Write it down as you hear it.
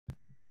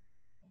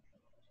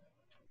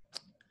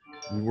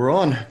We're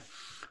on.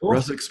 Cool.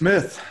 Russick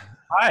Smith,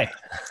 Hi.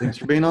 thanks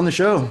for being on the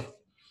show.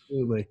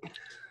 Absolutely.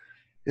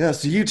 Yeah,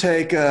 so you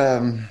take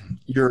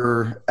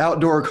your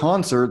outdoor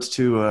concerts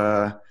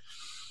to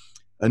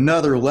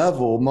another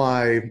level.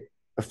 A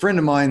friend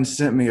of mine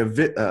sent me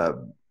it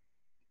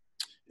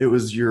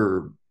was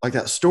your like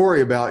that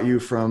story about you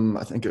from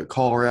I think a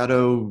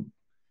Colorado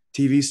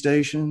TV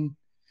station.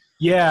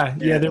 Yeah.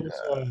 And,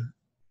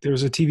 There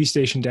was a TV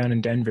station down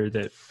in Denver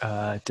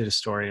that did a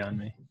story on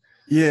me.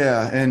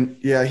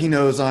 yeah, he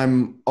knows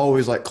I'm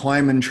always like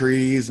climbing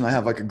trees, and I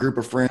have like a group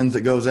of friends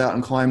that goes out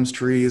and climbs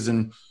trees,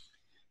 and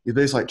he's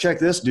basically like, check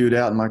this dude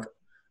out. I'm like,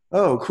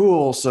 oh,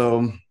 cool.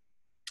 So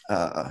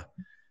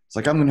it's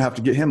like I'm gonna have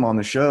to get him on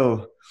the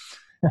show.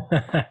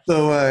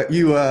 So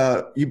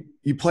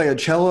you play a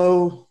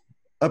cello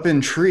up in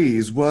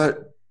trees.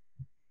 What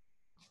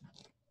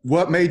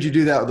made you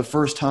do that the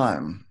first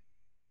time?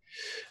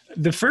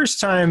 The first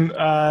time,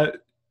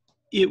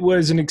 it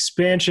was an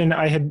expansion.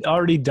 I had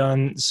already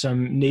done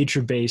some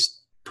nature-based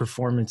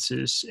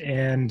performances,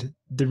 and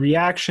the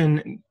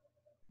reaction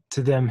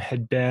to them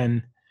had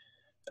been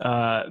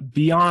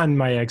beyond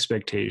my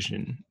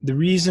expectation. The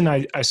reason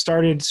I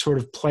started sort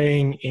of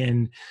playing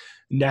in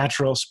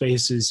natural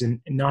spaces and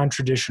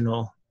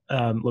non-traditional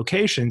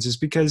locations is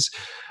because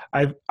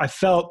I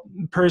felt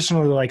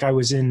personally like I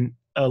was in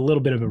a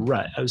little bit of a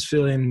rut. I was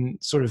feeling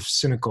sort of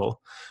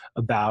cynical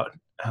about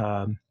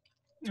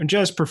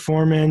just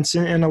performance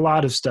and a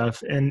lot of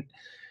stuff. And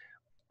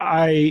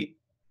I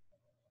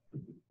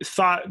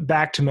thought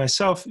back to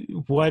myself,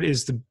 what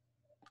is the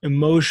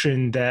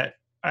emotion that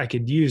I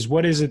could use?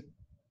 What is it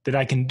that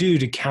I can do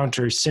to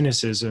counter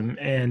cynicism?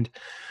 And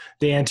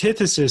the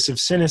antithesis of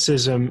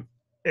cynicism,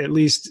 at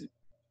least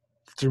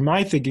through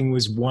my thinking,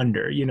 was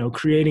wonder,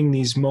 creating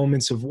these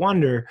moments of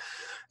wonder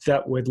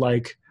that would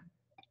like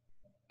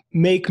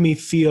make me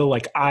feel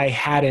like I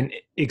hadn't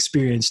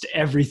experienced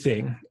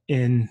everything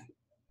in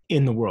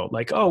the world.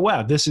 Like, oh,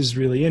 wow, this is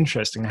really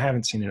interesting. I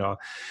haven't seen it all.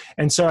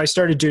 And so I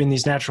started doing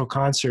these natural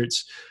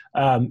concerts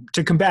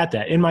to combat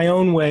that in my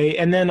own way.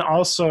 And then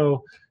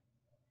also,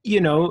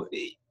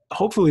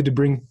 hopefully to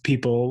bring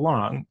people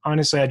along.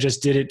 Honestly, I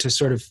just did it to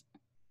sort of,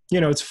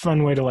 it's a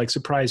fun way to like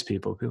surprise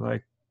people. People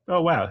like,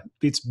 oh, wow,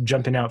 it's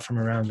jumping out from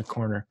around the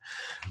corner.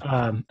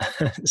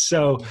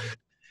 So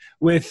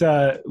with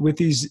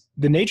the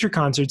nature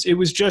concerts, it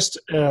was just,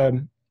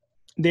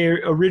 they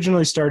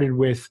originally started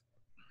with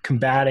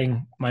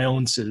combating my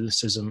own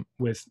cynicism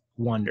with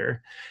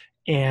wonder,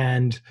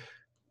 and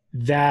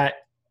that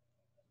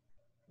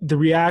the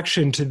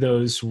reaction to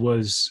those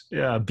was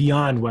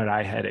beyond what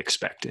I had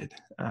expected,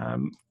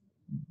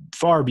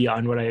 far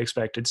beyond what I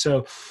expected.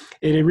 So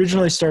it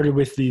originally started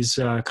with these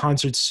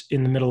concerts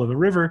in the middle of a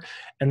river,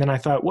 and then I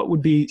thought, what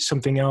would be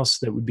something else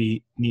that would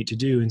be neat to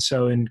do? And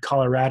so in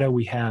Colorado,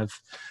 we have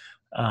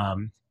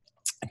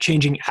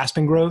changing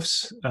aspen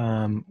groves.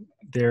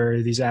 There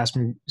are these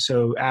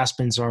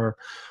aspens are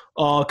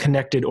all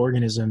connected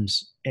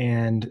organisms,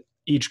 and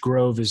each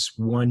grove is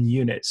one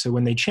unit. So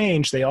when they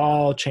change, they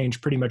all change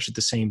pretty much at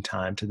the same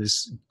time to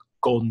this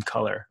golden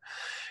color.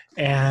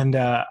 And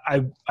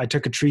I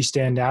took a tree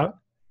stand out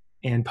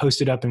and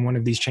posted up in one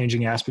of these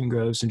changing aspen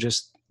groves and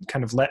just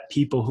kind of let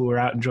people who are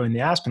out enjoying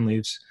the aspen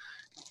leaves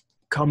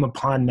come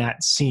upon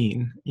that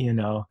scene,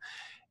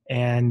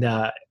 And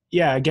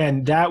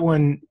again, that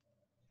one,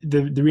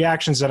 the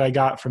reactions that I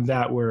got from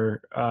that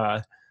were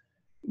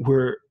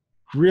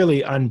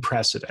really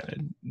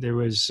unprecedented. There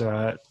was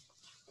a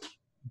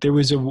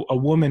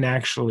woman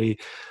actually.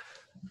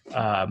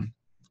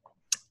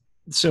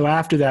 So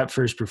after that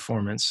first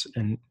performance,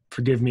 and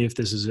forgive me if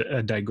this is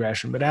a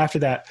digression, but after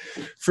that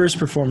first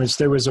performance,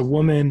 there was a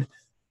woman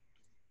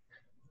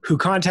who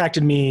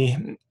contacted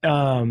me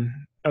 4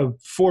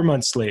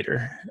 months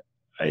later.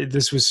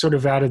 This was sort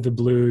of out of the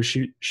blue.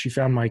 She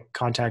found my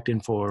contact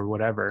info or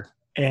whatever.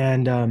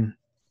 And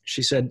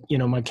she said,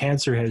 my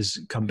cancer has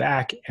come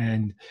back,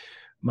 and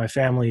my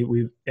family,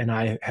 and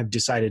I have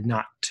decided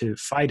not to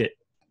fight it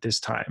this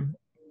time.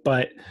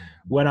 But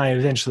when I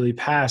eventually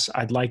pass,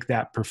 I'd like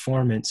that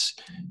performance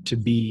to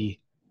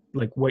be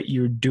like what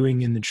you're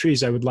doing in the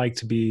trees. I would like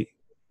to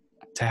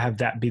have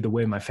that be the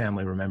way my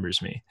family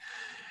remembers me.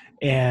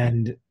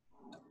 And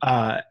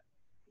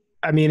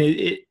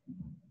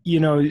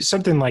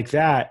something like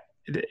that,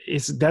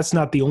 that's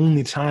not the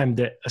only time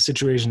that a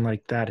situation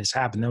like that has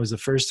happened. That was the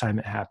first time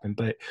it happened,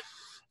 but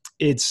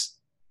it's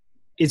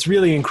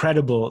really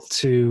incredible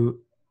to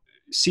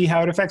see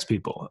how it affects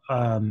people.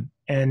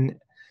 And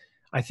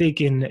I think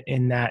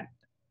in that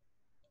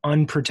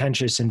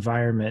unpretentious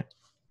environment,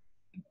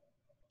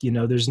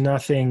 there's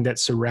nothing that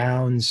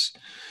surrounds,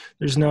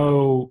 there's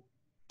no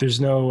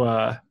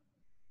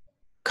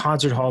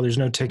concert hall, there's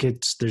no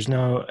tickets, there's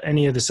no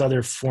any of this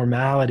other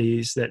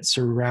formalities that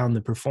surround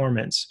the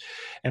performance.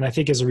 And I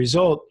think as a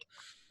result,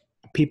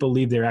 people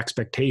leave their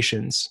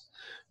expectations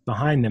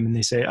behind them, and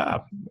they say,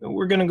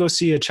 we're going to go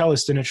see a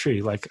cellist in a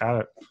tree. Like,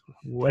 I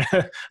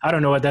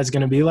don't know what that's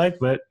going to be like,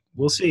 but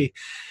we'll see.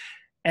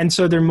 and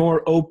so they're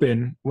more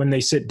open when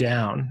they sit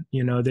down.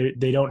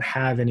 They don't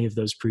have any of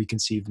those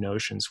preconceived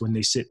notions when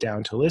they sit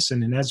down to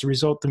listen, and as a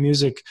result, the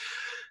music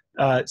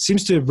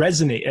seems to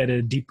resonate at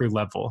a deeper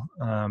level.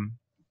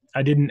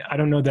 I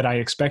don't know that I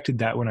expected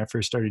that when I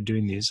first started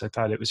doing these. I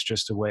thought it was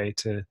just a way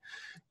to,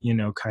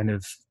 kind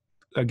of,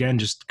 again,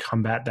 just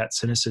combat that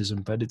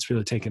cynicism, but it's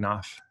really taken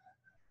off.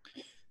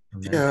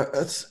 Yeah,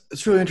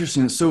 it's really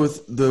interesting. So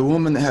with the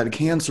woman that had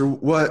cancer,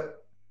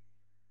 what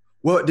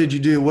did you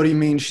do? What do you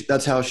mean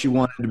that's how she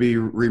wanted to be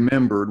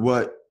remembered?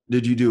 What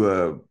did you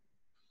do,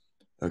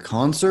 a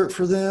concert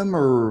for them,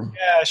 or?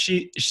 Yeah,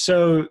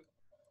 so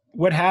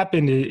what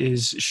happened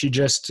is she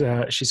just,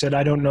 she said,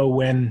 I don't know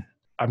when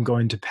I'm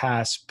going to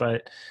pass,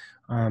 but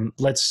can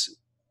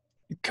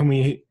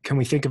we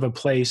think of a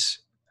place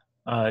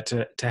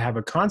to have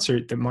a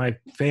concert that my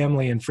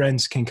family and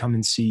friends can come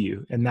and see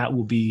you, and that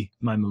will be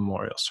my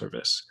memorial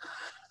service,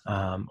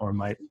 or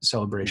my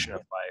celebration of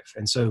life.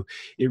 And so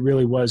it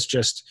really was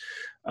just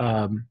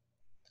a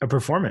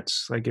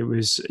performance. Like it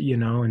was,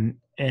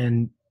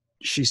 and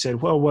she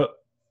said, well,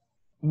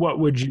 what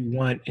would you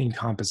want in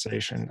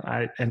compensation?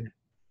 I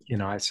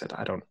said,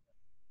 I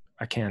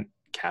can't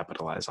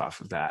capitalize off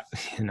of that.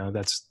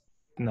 That's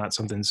not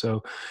something.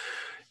 So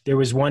there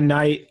was one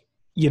night,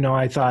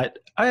 I thought,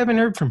 I haven't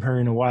heard from her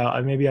in a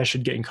while. Maybe I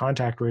should get in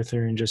contact with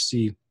her and just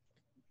see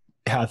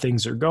how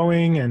things are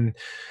going and,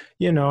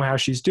 how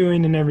she's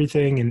doing and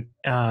everything. And,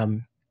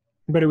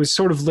 but it was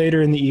sort of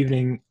later in the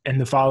evening, and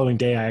the following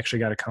day, I actually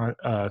got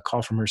a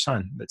call from her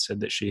son that said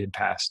that she had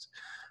passed.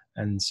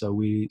 And so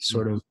we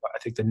sort of, I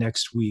think the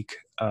next week,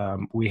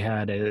 we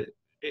had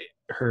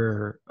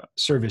her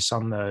service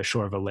on the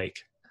shore of a lake.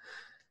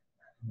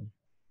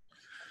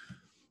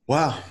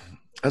 Wow,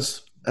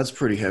 that's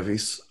pretty heavy.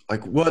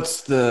 Like,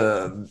 obviously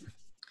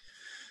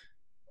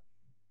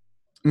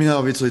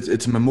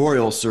it's a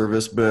memorial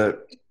service,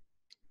 but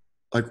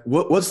like,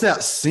 what's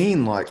that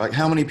scene like? Like,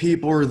 how many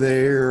people are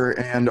there,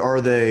 and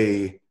are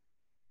they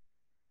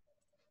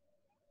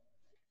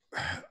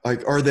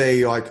like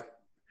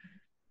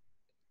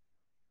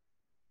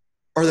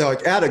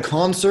at a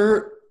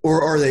concert,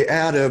 or are they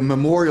at a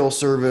memorial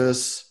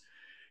service,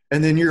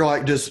 and then you're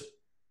like just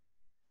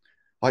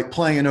like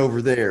playing over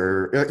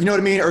there? You know what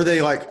I mean? Are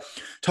they like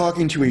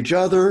talking to each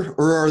other,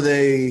 or are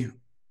they?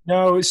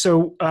 No.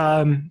 So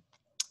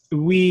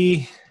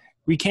we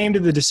came to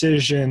the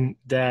decision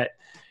that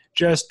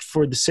just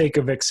for the sake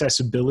of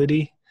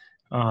accessibility,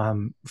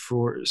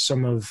 for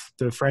some of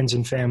the friends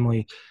and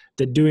family,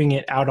 that doing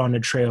it out on a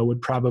trail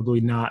would probably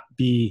not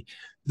be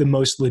the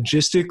most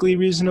logistically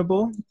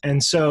reasonable.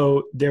 And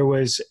so there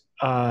was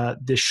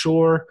the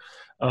shore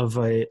of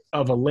a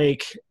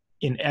lake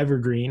in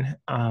Evergreen.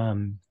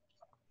 And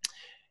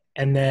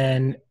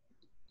then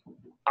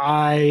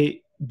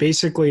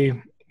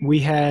we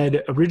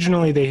had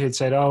originally, they had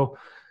said, oh,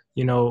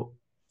 we'll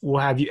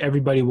have you,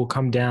 everybody will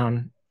come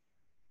down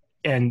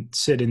and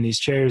sit in these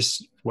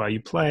chairs while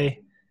you play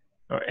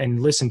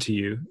and listen to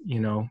you,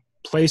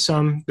 play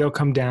some, they'll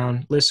come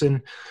down,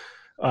 listen.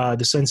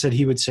 The son said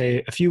he would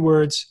say a few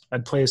words,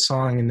 I'd play a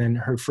song, and then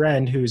her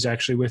friend, who was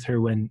actually with her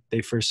when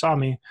they first saw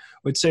me,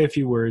 would say a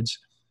few words,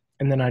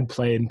 and then I'd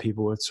play and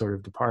people would sort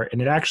of depart.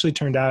 And it actually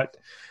turned out,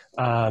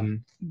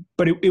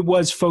 but it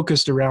was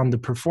focused around the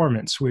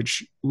performance,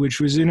 which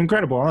was an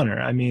incredible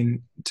honor. I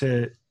mean,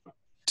 to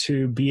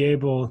be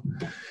able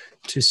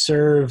to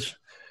serve,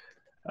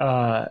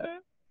 a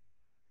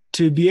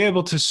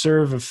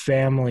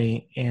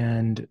family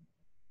and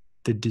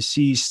the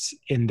deceased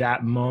in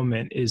that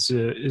moment is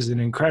an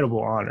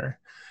incredible honor.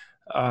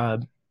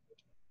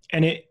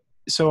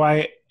 So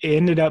I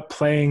ended up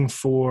playing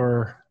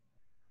for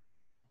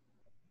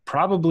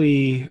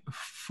probably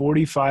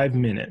 45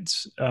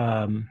 minutes.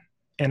 And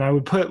I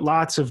would put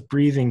lots of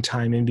breathing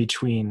time in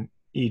between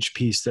each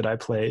piece that I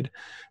played,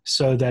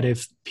 so that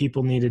if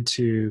people needed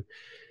to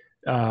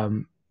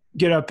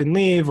get up and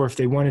leave, or if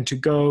they wanted to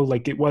go,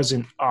 like, it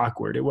wasn't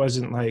awkward. It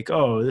wasn't like,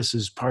 oh, this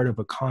is part of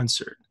a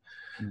concert.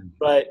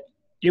 But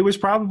it was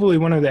probably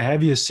one of the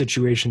heaviest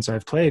situations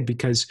I've played,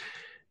 because,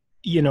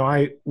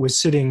 I was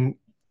sitting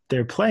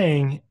there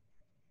playing,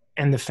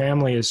 and the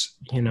family is,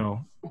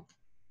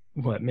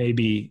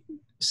 maybe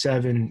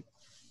 7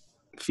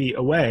 feet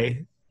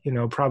away,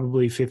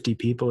 probably 50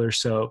 people or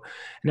so,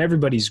 and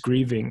everybody's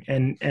grieving.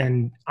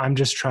 And I'm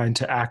just trying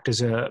to act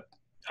as a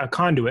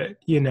conduit,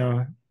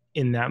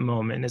 in that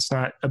moment. It's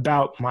not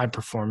about my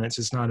performance.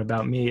 It's not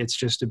about me. It's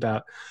just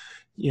about,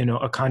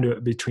 a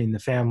conduit between the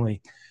family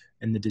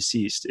and the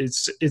deceased. It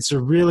was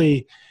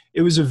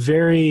a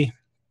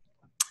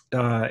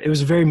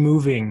very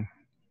moving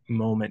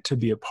moment to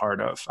be a part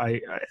of.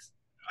 I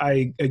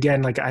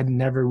again, like, I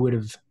never would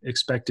have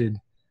expected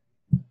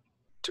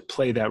to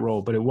play that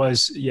role, but it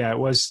was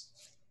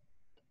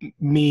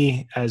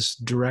me as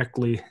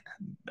directly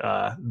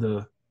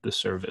the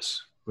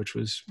service, which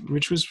was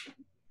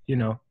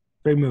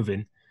very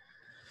moving.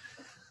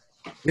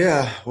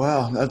 Yeah,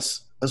 wow,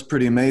 that's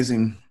pretty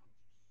amazing.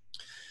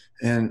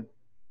 And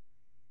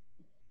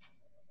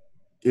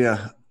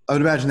yeah, I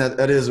would imagine that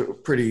that is a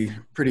pretty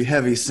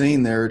heavy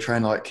scene there,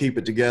 trying to like keep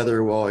it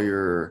together while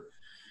you're.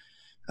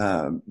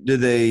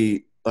 Did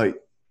they like?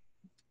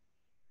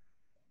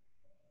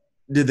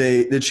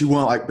 Did she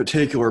want like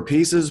particular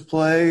pieces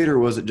played, or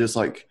was it just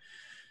like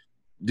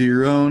do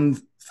your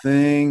own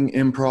thing,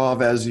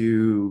 improv as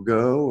you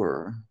go,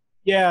 or?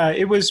 Yeah,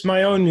 it was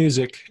my own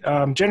music.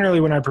 Generally,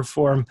 when I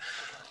perform,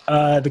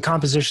 the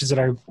compositions that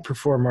I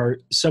perform are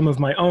some of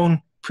my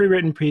own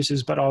pre-written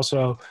pieces, but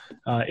also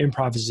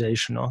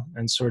improvisational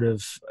and sort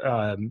of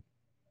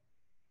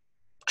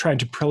trying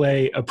to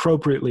play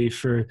appropriately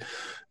for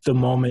the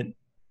moment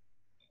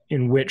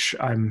in which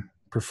I'm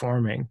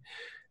performing.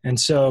 And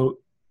so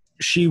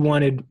she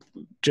wanted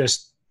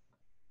just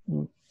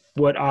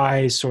what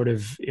I sort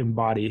of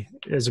embody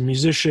as a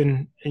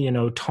musician,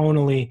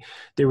 tonally.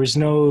 There was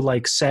no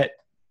like set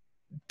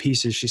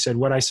pieces. She said,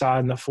 what I saw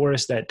in the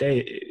forest that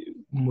day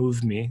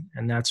moved me.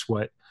 And that's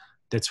what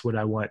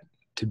I want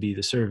to be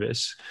the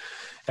service.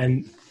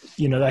 And,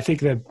 I think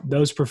that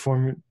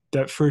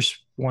that first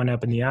one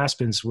up in the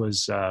Aspens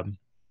was, that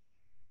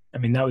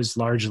was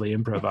largely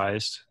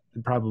improvised,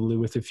 probably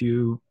with a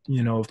few,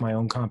 of my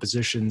own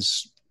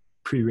compositions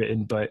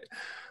pre-written, but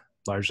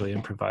largely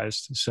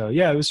improvised. So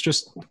yeah, it was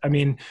just, I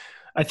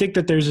think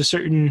that there's a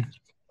certain,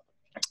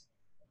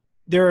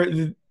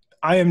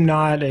 I am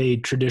not a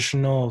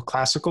traditional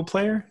classical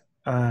player.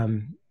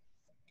 And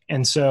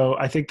so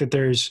I think that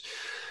there's,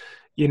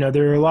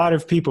 there are a lot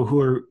of people who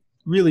are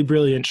really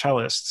brilliant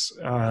cellists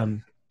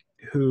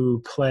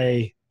who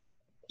play,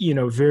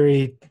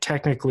 very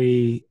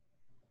technically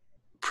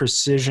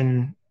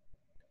precision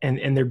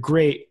and they're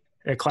great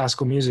at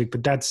classical music,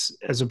 but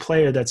as a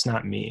player, that's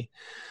not me.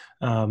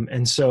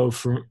 And so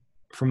for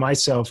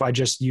myself, I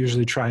just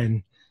usually try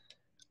and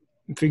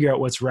figure out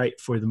what's right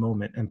for the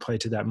moment and play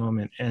to that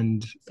moment.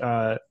 And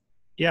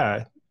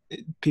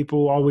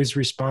people always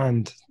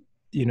respond,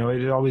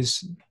 it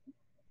always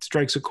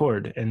strikes a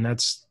chord. And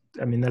that's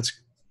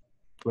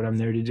what I'm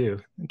there to do,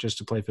 just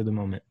to play for the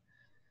moment.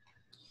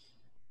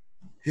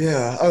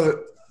 Yeah, I would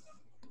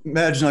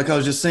imagine, like I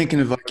was just thinking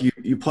of like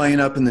you playing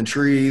up in the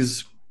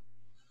trees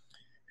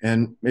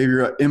and maybe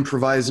you're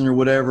improvising or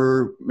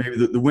whatever.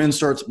 Maybe the wind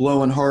starts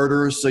blowing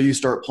harder, so you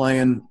start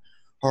playing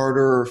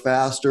harder or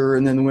faster,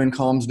 and then the wind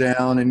calms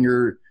down and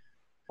you're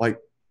like,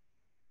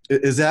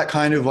 is that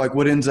kind of like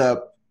what ends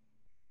up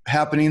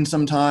happening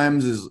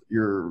sometimes is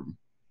you're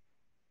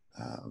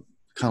kind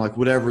of like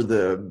whatever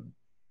the,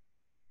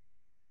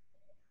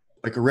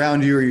 like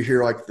around you, or you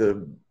hear like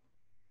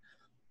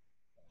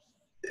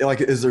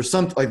is there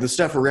something like the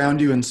stuff around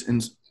you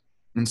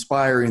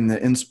inspiring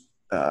the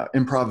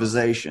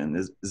improvisation?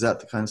 Is that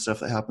the kind of stuff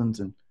that happens?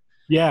 And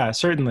yeah,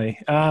 certainly.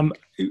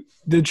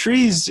 The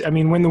trees,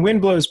 when the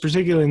wind blows,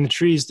 particularly in the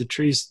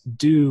trees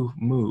do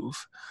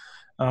move.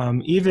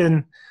 And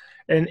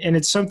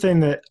it's something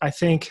that I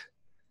think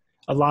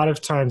a lot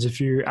of times if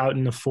you're out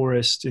in the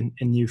forest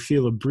and you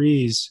feel a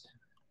breeze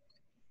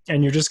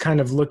and you're just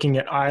kind of looking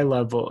at eye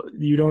level,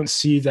 you don't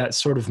see that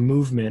sort of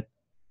movement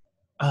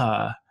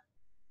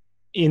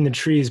in the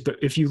trees. But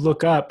if you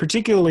look up,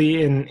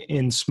 particularly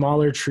in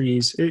smaller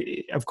trees,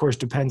 it of course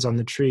depends on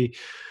the tree,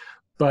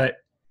 but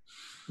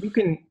you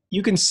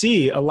can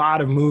see a lot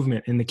of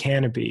movement in the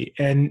canopy,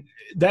 and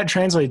that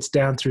translates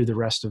down through the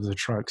rest of the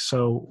trunk.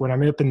 So when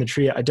I'm up in the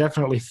tree, I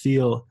definitely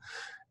feel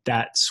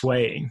that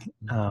swaying.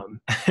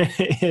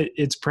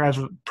 It's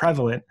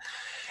prevalent.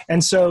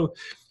 And so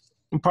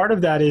part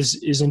of that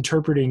is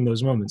interpreting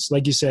those moments.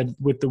 Like you said,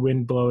 with the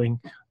wind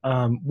blowing,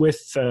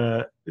 with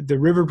the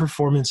river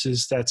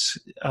performances, that's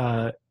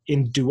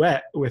in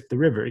duet with the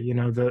river.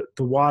 The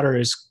water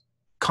is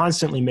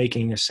constantly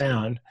making a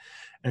sound.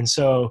 And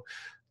so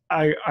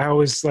I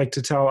always like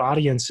to tell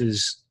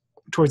audiences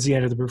towards the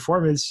end of the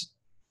performance,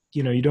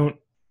 you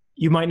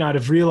might not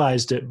have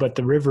realized it, but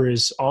the river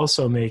is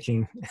also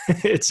making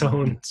its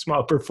own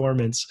small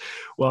performance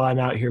while I'm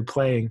out here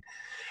playing.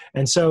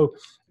 And so,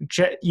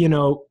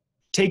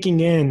 taking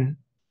in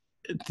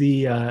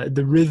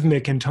the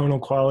rhythmic and tonal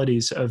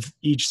qualities of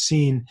each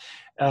scene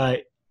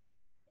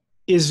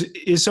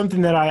is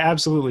something that I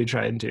absolutely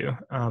try and do.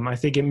 I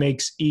think it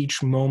makes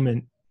each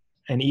moment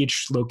and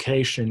each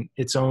location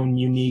its own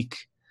unique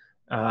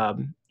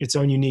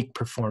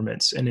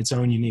performance and its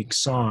own unique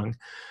song.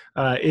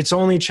 It's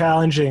only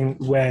challenging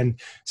when,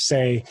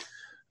 say,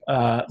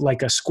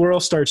 like a squirrel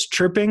starts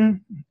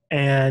chirping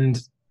and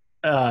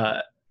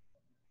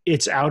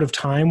it's out of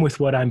time with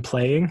what I'm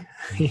playing.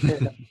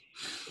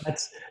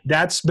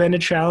 That's been a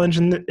challenge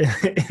in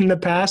the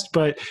past,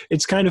 but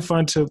it's kind of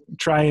fun to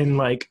try and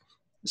like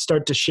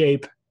start to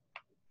shape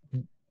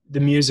the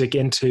music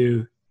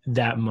into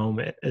that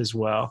moment as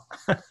well.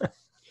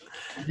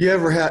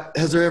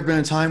 has there ever been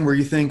a time where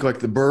you think like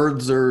the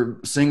birds are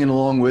singing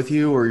along with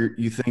you, or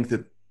you think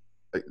that,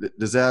 like,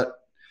 does that,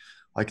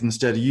 like,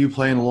 instead of you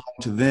playing along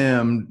to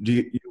them,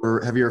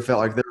 or have you ever felt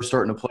like they're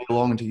starting to play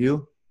along to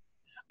you?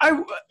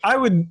 I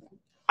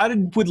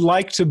would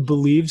like to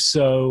believe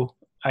so,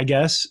 I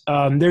guess.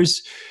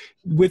 There's,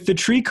 with the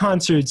tree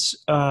concerts,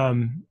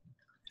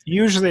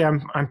 usually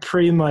I'm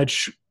pretty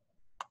much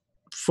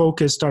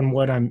focused on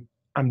what I'm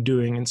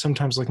doing and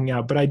sometimes looking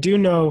out. But I do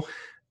know,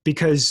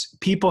 because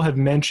people have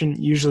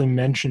usually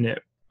mention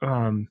it,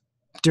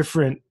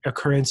 different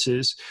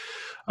occurrences.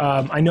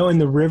 I know in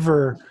the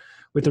river,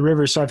 with the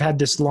river, so I've had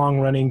this long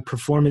running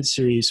performance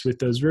series with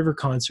those river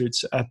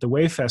concerts at the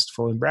Wave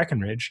Festival in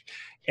Breckenridge.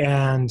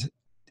 And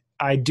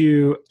I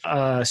do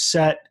a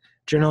set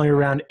generally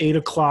around 8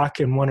 o'clock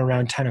and one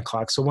around 10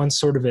 o'clock. So one's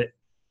sort of at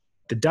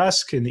the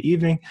dusk in the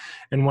evening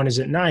and one is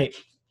at night.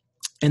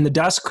 And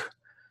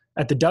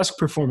at the dusk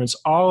performance,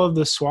 all of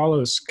the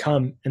swallows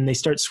come and they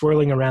start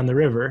swirling around the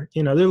river.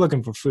 You know, they're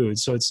looking for food,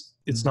 so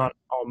it's not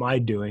all my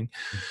doing.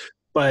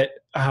 But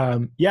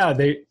yeah,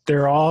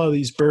 there are all of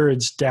these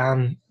birds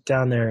down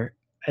there.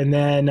 And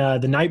then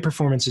the night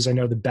performances, I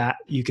know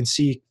you can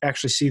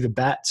actually see the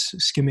bats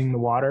skimming the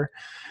water.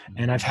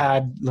 And I've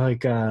had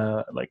like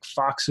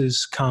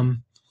foxes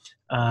come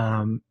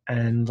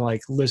and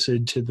like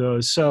listen to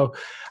those. So,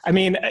 I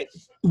mean,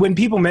 when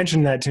people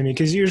mention that to me,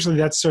 because usually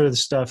that's sort of the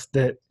stuff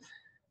that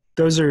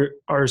those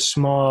are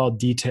small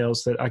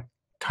details that I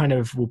kind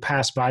of will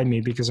pass by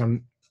me because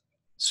I'm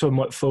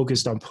somewhat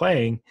focused on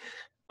playing.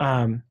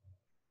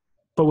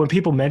 But when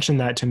people mention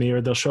that to me,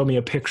 or they'll show me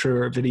a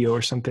picture or a video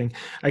or something,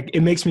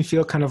 it makes me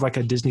feel kind of like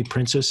a Disney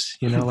princess,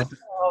 you know, like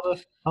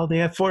all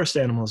the forest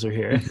animals are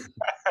here.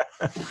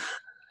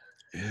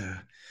 Yeah.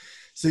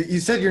 So you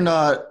said you're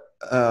not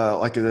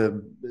like a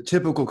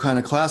typical kind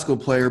of classical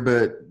player,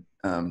 but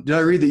did I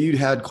read that you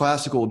had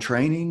classical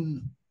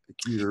training?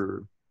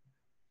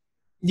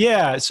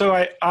 Yeah.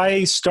 So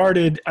I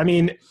started, I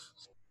mean,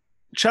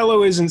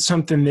 cello isn't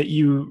something that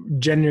you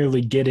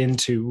generally get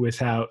into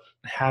without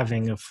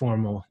having a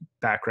formal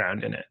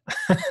background in it.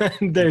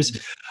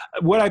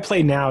 What I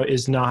play now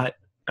is not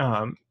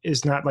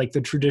like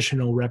the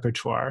traditional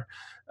repertoire.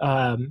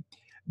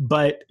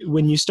 But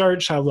when you start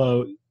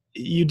cello,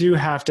 you do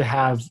have to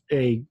have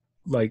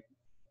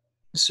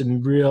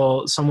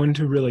someone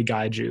to really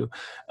guide you.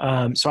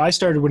 So I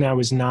started when I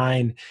was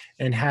 9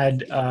 and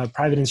had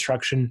private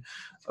instruction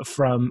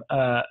from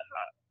a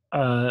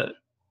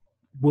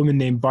woman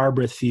named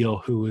Barbara Thiel,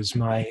 who was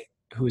my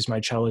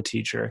cello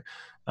teacher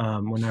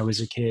when I was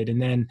a kid.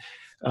 And then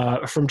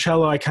from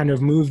cello, I kind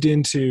of moved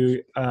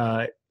into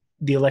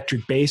the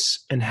electric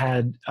bass and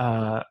had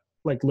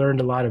learned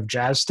a lot of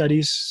jazz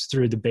studies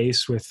through the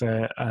bass with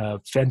a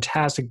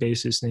fantastic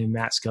bassist named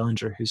Matt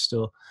Skellinger, who's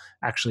still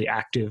actually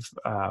active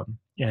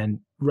and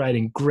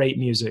writing great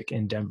music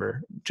in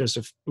Denver. Just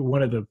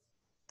one of the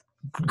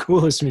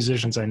coolest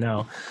musicians I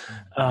know.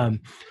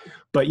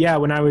 But yeah,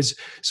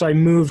 I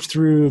moved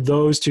through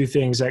those two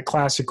things, that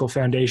classical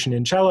foundation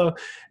in cello,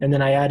 and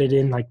then I added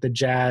in like the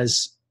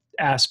jazz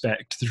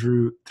aspect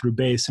through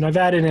bass. And I've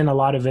added in a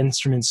lot of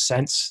instruments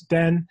since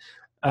then.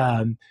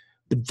 But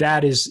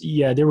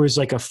there was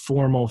like a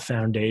formal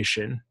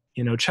foundation,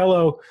 you know,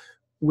 cello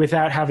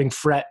without having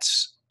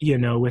frets, you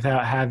know,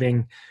 without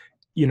having,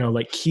 you know,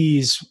 like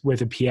keys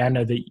with a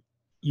piano that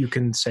you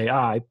can say,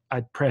 I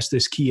press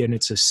this key and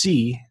it's a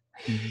C.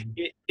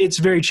 Mm-hmm. It's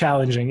very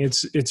challenging.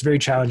 It's very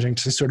challenging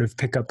to sort of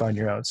pick up on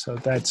your own. So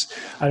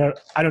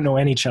I don't know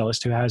any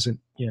cellist who hasn't,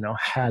 you know,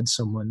 had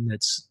someone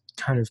that's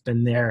kind of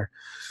been there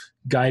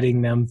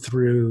guiding them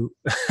through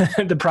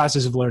the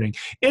process of learning.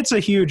 It's a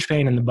huge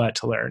pain in the butt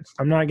to learn.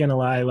 I'm not going to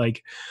lie.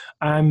 Like,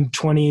 I'm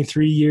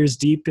 23 years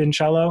deep in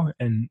cello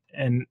and,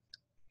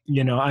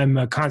 you know, I'm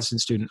a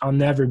constant student. I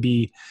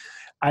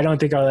don't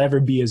think I'll ever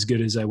be as good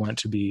as I want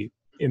to be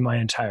in my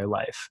entire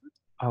life.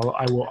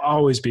 I will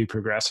always be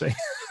progressing.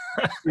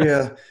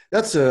 Yeah,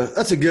 that's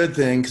a good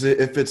thing, because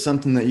if it's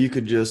something that you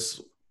could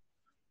just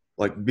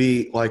like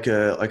be like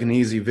an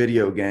easy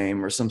video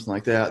game or something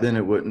like that, then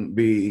it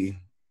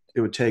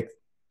would take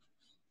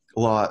a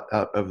lot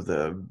out of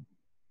the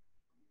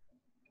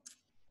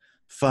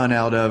fun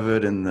out of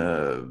it, and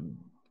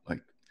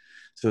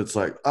so it's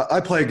like I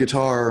play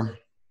guitar,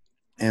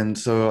 and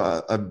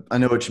so I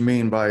know what you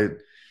mean by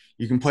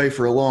you can play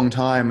for a long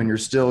time and you're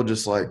still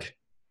just like,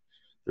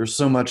 there's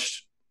so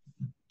much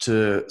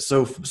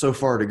so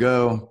far to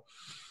go.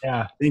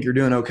 Yeah. I think you're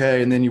doing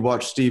okay. And then you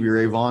watch Stevie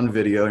Ray Vaughan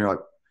video and you're like,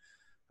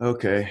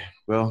 okay,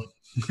 well,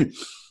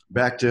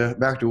 back to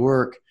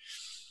work.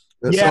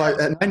 Yeah.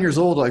 So at 9 years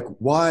old, like,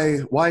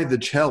 why the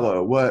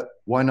cello?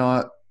 Why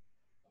not?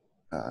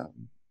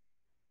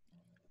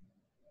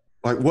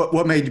 Like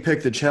what made you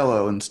pick the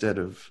cello instead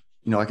of,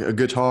 you know, like a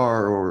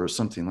guitar or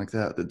something like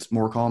that that's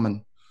more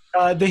common?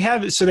 My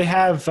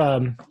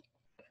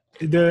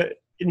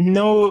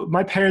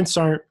parents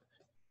aren't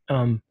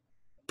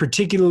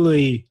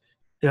particularly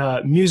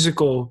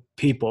musical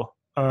people.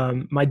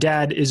 My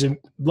dad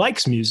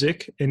likes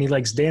music and he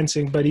likes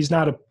dancing, but he's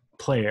not a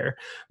player.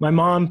 My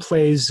mom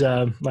plays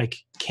like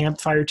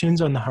campfire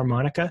tunes on the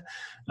harmonica.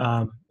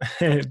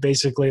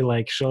 Basically,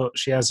 like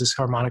she has this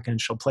harmonica and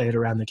she'll play it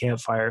around the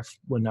campfire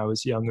when I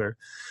was younger.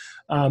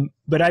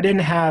 But I didn't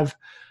have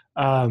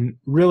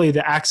really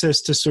the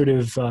access to sort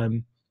of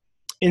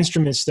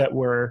instruments that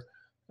were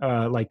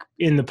like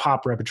in the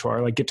pop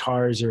repertoire, like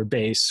guitars or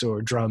bass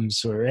or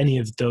drums or any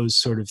of those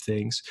sort of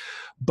things.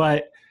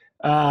 But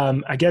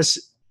I guess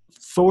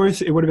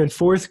it would have been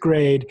fourth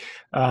grade.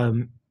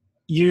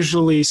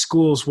 Usually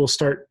schools will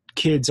start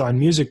kids on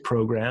music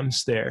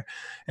programs there.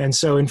 And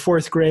so in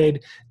fourth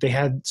grade, they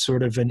had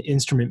sort of an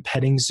instrument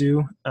petting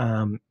zoo.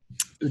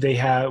 They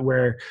have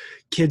where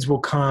kids will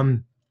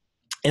come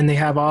and they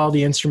have all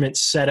the instruments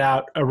set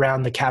out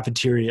around the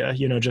cafeteria,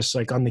 just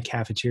like on the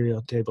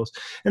cafeteria tables.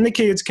 And the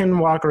kids can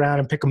walk around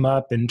and pick them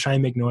up and try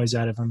and make noise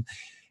out of them.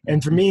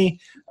 And for me,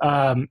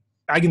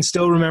 I can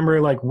still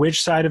remember like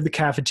which side of the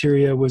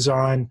cafeteria was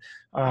on.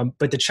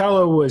 But the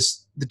cello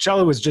was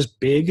just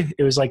big.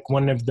 It was like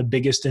one of the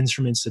biggest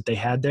instruments that they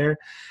had there.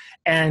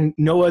 And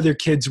no other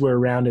kids were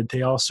around it.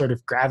 They all sort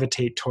of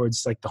gravitate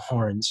towards like the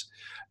horns.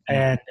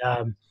 And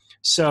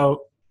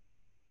so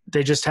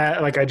they just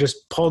had, like, I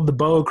just pulled the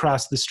bow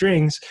across the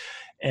strings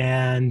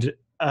and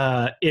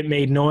it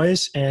made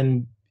noise,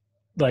 and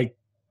like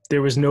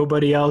there was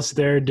nobody else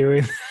there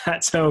doing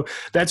that. So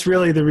that's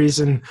really the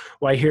reason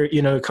why here,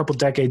 a couple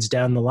decades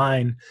down the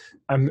line,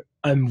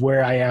 I'm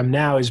where I am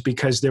now, is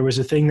because there was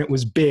a thing that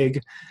was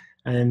big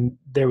and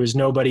there was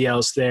nobody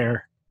else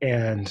there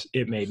and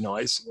it made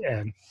noise.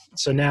 And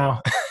so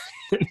now,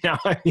 now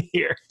I'm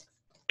here.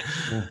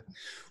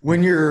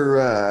 When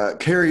you're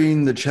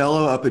carrying the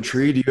cello up a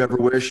tree, do you ever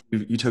wish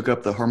you took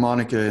up the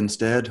harmonica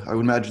instead? I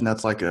would imagine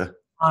that's like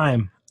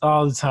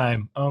all the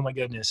time. Oh my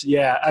goodness.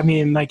 Yeah. I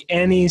mean, like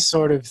any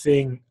sort of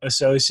thing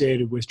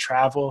associated with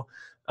travel,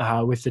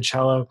 with the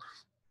cello,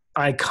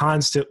 I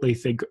constantly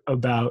think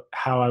about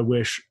how I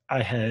wish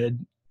I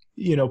had,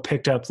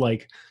 picked up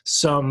like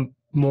some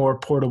more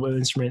portable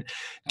instrument.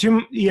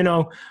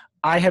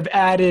 I have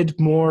added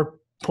more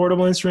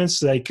portable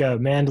instruments like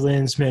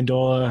mandolins,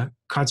 mandola,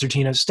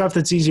 concertina, stuff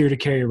that's easier to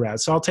carry around.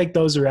 So I'll take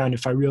those around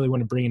if I really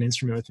want to bring an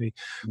instrument with me.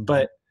 Mm-hmm.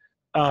 But,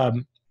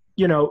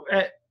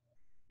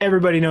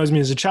 everybody knows me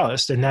as a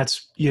cellist, and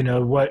that's,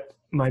 what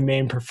my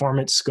main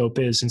performance scope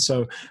is. And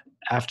so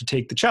I have to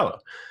take the cello.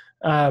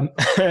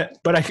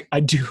 But I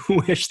do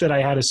wish that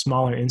I had a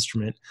smaller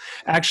instrument.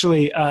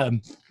 Actually,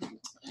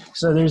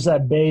 so there's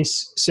that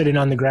bass sitting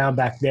on the ground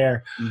back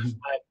there. Mm-hmm.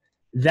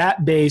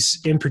 That bass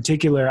in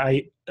particular,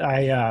 I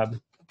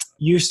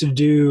used to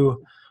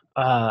do,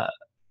 I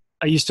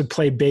used to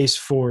play bass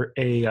for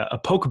a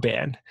polka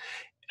band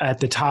at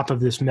the top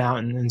of this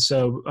mountain. And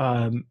so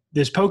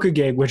this polka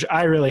gig, which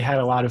I really had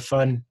a lot of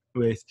fun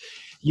with,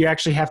 you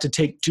actually have to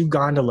take 2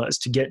 gondolas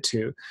to get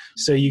to.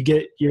 So you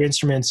get your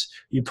instruments,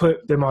 you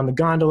put them on the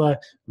gondola,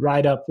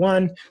 ride up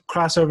one,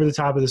 cross over the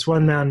top of this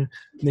one mountain,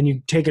 then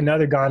you take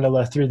another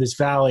gondola through this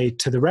valley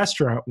to the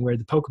restaurant where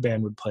the polka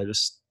band would play,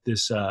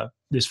 this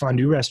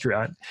fondue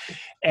restaurant.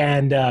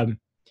 And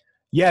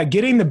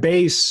getting the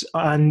bass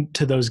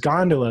onto those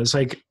gondolas,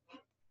 like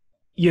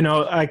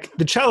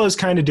the cello is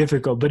kind of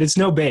difficult, but it's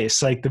no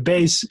bass. Like the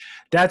bass,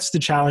 that's the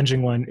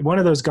challenging one. One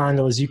of those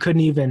gondolas, you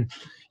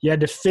had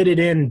to fit it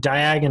in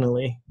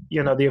diagonally.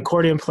 The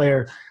accordion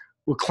player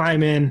would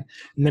climb in,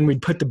 and then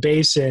we'd put the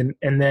bass in,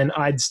 and then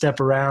I'd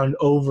step around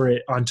over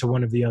it onto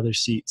one of the other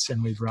seats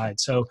and we'd ride.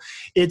 So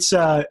it's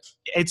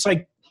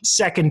like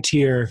second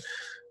tier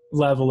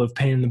level of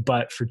pain in the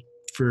butt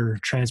for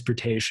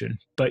transportation.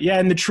 But yeah,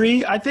 in the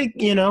tree, I think,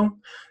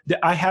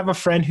 I have a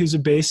friend who's a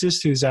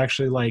bassist who's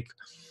actually like,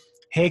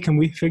 hey, can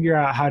we figure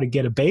out how to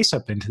get a bass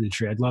up into the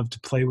tree? I'd love to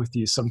play with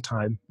you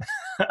sometime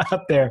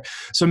up there.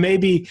 So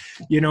maybe,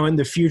 in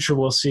the future,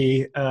 we'll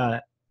see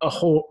a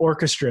whole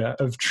orchestra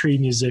of tree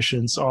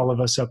musicians, all of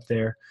us up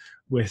there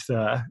with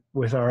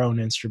our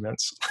own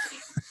instruments.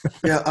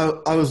 Yeah,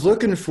 I was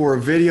looking for a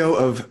video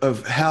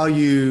of how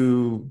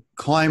you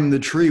climb the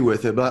tree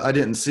with it, but I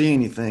didn't see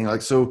anything.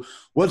 Like, so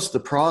what's the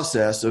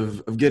process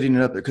of getting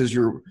it up there? Because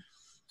you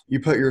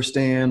put your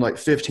stand like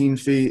 15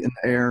 feet in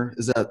the air.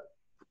 Is that?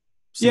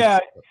 Yeah,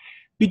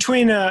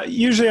 between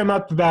usually I'm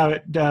up about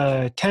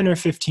 10 or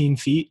 15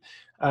 feet.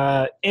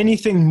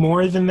 Anything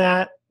more than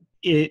that,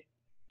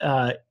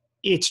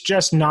 it's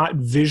just not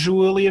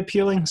visually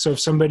appealing. So if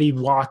somebody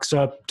walks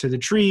up to the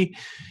tree,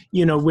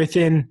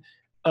 within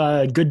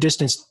a good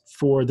distance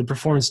for the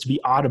performance to be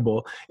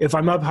audible, if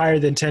I'm up higher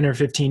than 10 or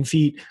 15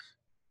 feet,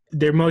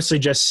 they're mostly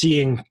just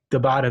seeing the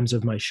bottoms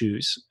of my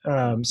shoes.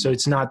 So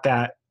it's not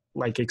that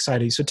like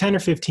exciting. So 10 or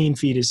 15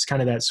 feet is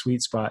kind of that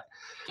sweet spot.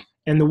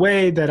 And the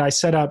way that I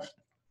set up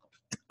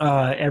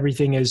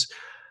everything is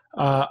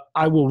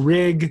I will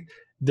rig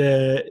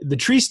the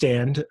tree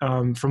stand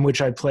from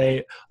which I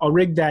play. I'll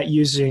rig that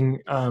using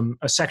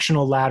a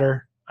sectional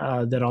ladder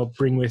that I'll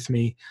bring with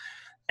me,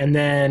 and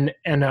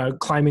a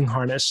climbing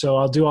harness. So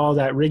I'll do all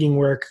that rigging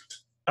work,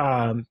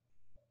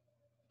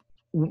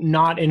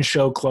 not in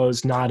show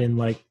clothes, not in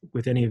like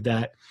with any of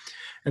that.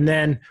 And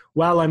then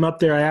while I'm up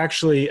there, I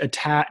actually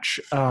attach,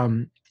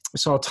 so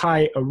I'll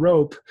tie a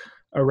rope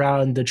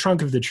around the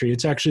trunk of the tree.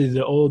 It's actually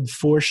the old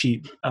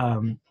 4-sheet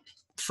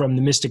from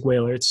the Mystic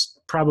Whaler. It's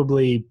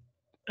probably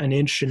 1.5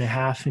 inches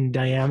in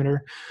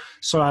diameter.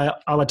 So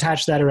I'll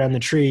attach that around the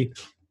tree,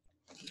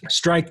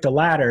 strike the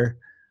ladder.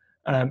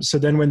 So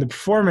then when at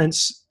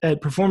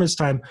performance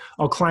time,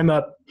 I'll climb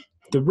up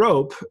the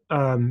rope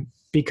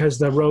because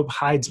the rope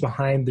hides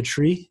behind the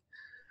tree.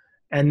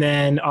 And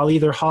then I'll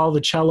either haul the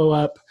cello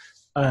up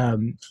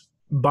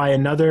by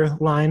another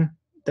line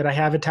that I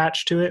have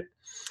attached to it.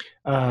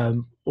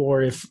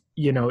 Or if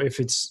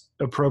it's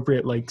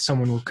appropriate, like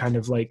someone will kind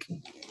of like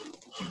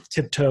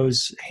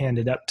tiptoes hand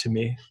it up to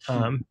me.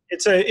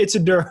 It's a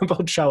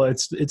durable cello.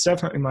 It's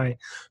definitely my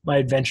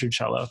adventure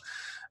cello.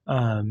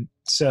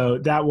 So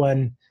that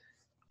one,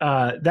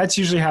 that's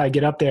usually how I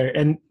get up there.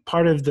 And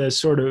part of the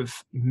sort of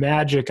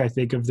magic, I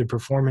think, of the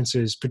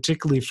performances,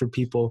 particularly for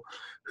people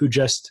who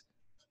just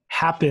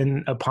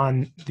happen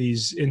upon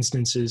these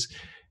instances,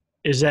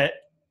 is that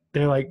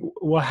they're like,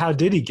 well, how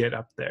did he get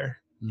up there?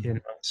 Mm-hmm.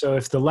 So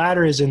if the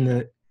ladder is in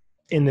the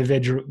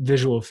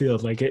visual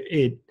field, like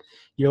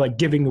you're like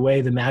giving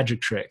away the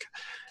magic trick.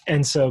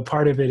 And so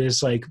part of it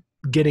is like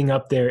getting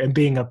up there and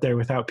being up there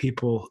without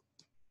people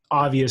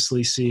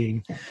obviously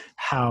seeing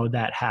how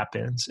that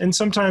happens. And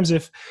sometimes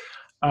if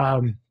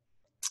I'm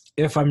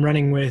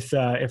running with,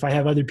 if I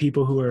have other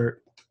people who are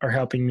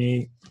helping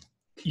me,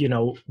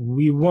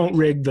 we won't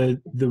rig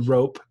the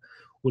rope.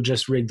 We'll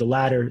just rig the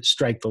ladder,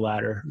 strike the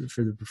ladder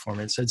for the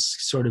performance.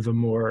 That's sort of a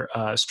more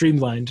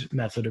streamlined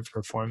method of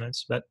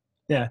performance. But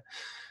yeah,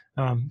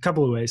 a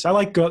couple of ways. I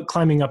like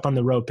climbing up on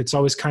the rope. It's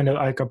always kind of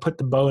like I put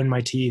the bow in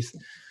my teeth,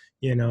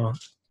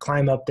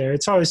 climb up there.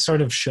 It's always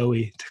sort of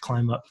showy to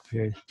climb up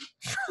here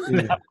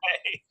that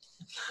way.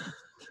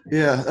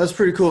 Yeah, that's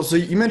pretty cool. So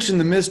you mentioned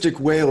the Mystic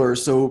Whaler.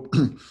 So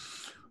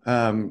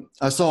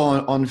I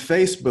saw on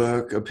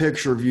Facebook a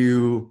picture of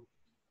you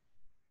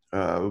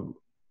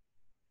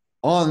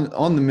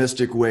on the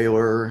Mystic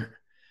Whaler,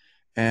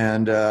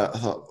 and I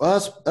thought,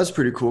 well, that's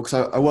pretty cool,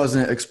 because I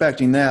wasn't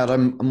expecting that.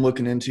 I'm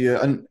looking into you,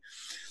 and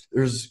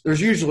there's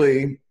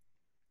usually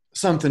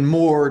something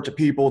more to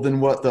people than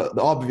what the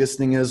obvious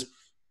thing is.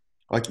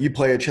 Like you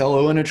play a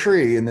cello in a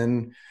tree,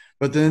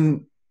 but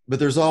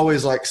there's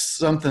always like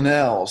something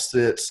else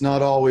that's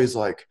not always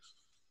like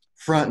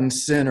front and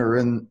center.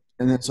 And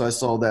then so I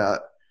saw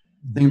that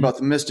thing about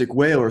the Mystic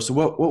Whaler. So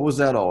what was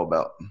that all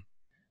about?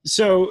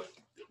 So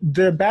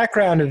the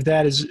background of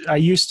that is I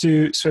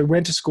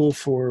went to school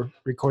for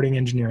recording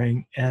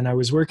engineering, and I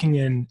was working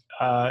in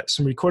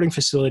some recording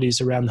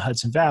facilities around the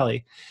Hudson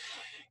Valley.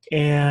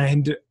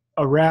 And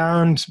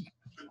around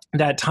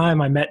that time,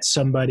 I met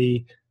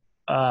somebody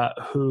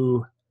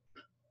who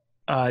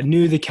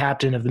knew the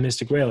captain of the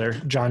Mystic Whaler,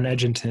 John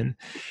Edgington.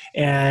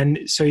 And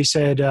so he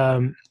said,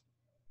 why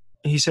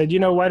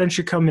don't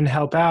you come and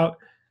help out?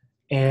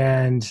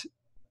 And,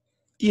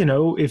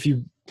 if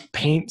you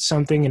paint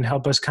something and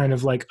help us kind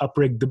of like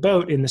uprig the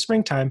boat in the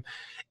springtime,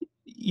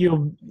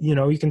 you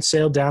can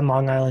sail down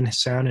Long Island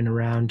Sound and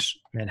around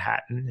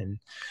Manhattan and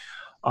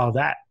all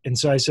that. And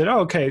so I said, oh,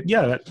 okay,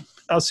 yeah,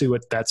 I'll see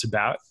what that's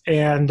about.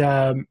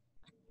 And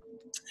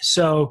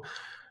so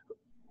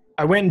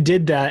I went and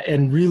did that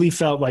and really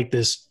felt like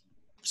this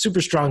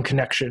super strong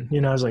connection.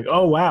 I was like,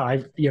 oh, wow.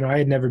 I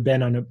had never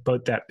been on a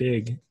boat that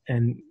big.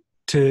 And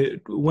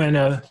when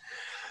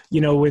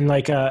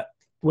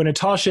a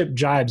tall ship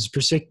jibes,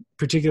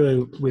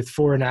 particularly with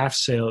fore and aft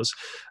sails,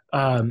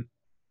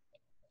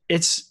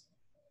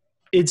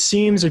 it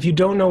seems, if you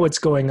don't know what's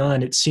going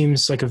on, it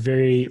seems like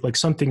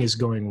something is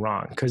going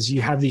wrong, because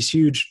you have these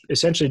huge,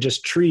 essentially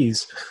just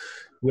trees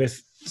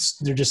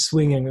they're just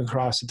swinging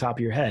across the top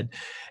of your head.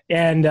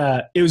 And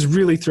it was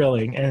really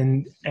thrilling,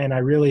 and I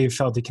really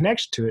felt a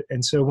connection to it.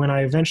 And so when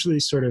I eventually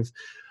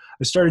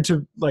I started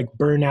to like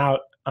burn out,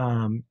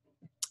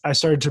 I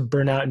started to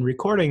burn out in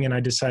recording, and I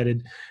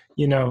decided,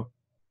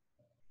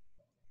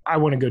 I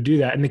want to go do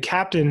that. And the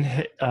Captain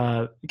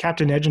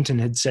Edgington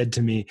had said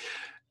to me,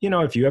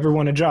 if you ever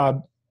want a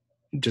job,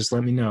 just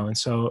let me know. And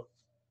so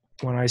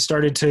when I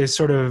started to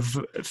sort of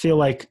feel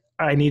like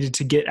I needed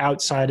to get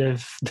outside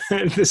of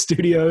the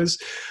studios,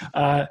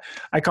 I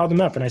called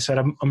him up and I said,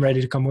 I'm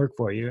ready to come work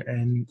for you.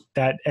 And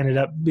that ended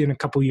up being a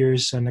couple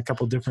years and a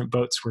couple different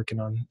boats working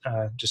on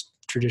just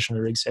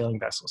traditional rigged sailing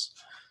vessels.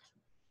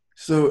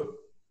 So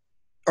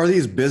are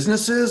these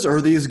businesses, or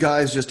are these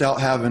guys just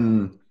out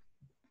having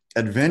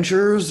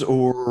adventures,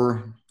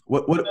 or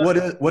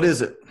what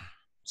is it?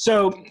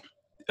 So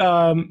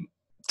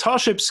tall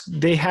ships,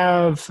 they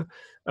have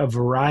a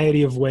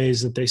variety of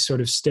ways that they sort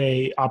of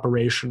stay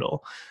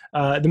operational.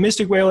 The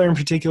Mystic Whaler in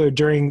particular,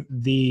 during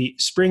the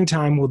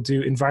springtime, will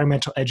do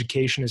environmental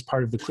education as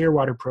part of the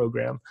Clearwater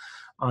program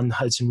on the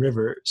Hudson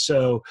River.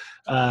 So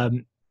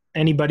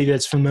anybody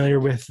that's familiar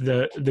with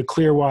the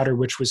Clearwater,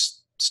 which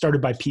was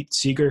started by Pete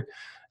Seeger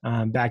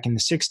back in the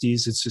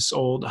 60s, it's this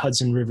old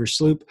Hudson River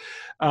sloop.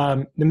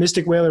 The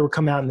Mystic Whaler will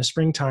come out in the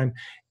springtime,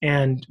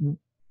 and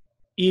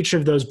each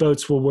of those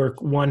boats will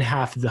work one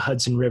half of the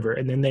Hudson River,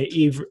 and then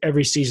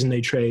every season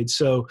they trade.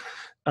 So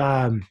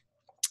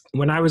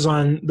when I was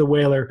on the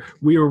Whaler,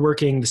 we were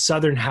working the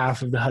southern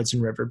half of the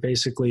Hudson River.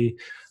 Basically,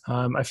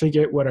 I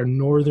forget what our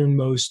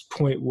northernmost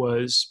point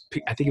was.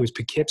 I think it was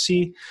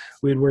Poughkeepsie.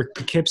 We'd work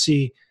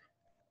Poughkeepsie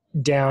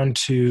down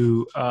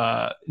to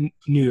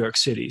New York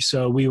City.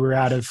 So we were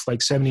out of like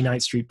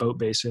 79th Street Boat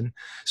Basin.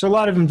 So a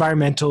lot of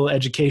environmental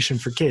education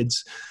for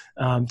kids.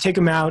 take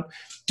them out,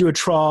 do a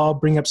trawl,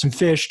 bring up some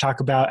fish, talk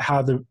about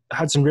how the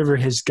Hudson River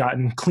has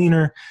gotten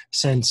cleaner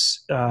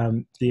since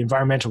the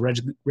environmental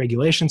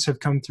regulations have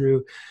come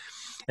through.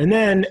 And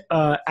then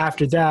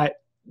after that,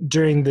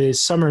 during the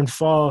summer and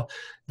fall,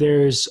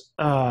 there's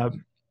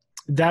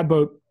that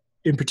boat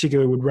in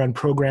particular would run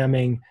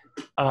programming,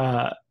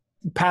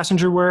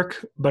 passenger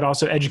work, but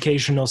also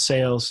educational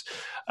sales,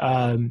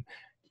 and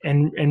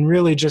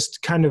really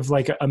just kind of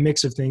like a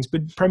mix of things,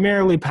 but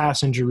primarily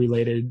passenger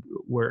related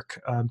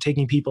work,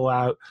 taking people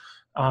out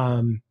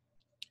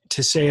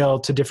to sail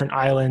to different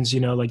islands,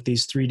 like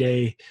these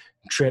 3-day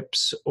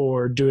trips,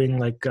 or doing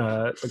like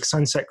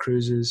sunset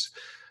cruises.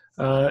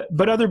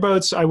 But other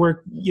boats, I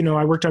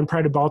worked on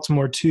Pride of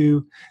Baltimore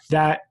too.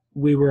 That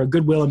we were a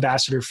goodwill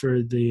ambassador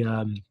for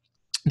the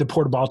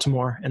Port of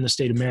Baltimore and the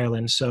state of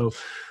Maryland. So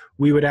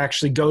we would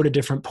actually go to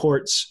different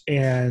ports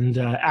and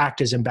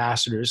act as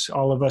ambassadors.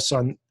 All of us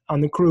on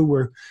the crew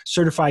were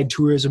certified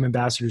tourism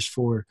ambassadors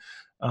for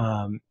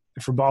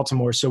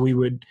Baltimore. So we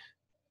would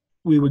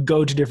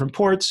go to different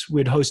ports.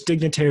 We'd host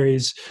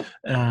dignitaries.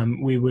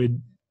 We would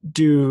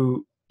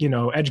do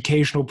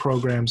educational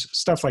programs,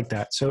 stuff like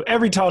that. So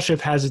every tall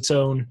ship has its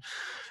own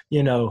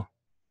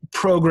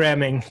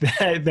programming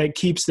that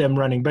keeps them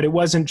running, but it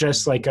wasn't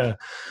just like a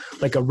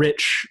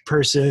rich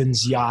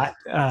person's yacht.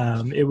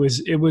 It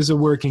was a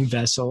working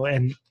vessel,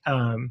 and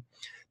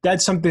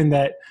that's something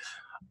that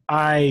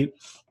I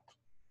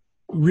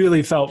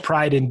really felt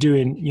pride in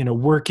doing.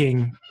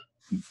 Working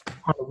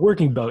on a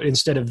working boat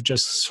instead of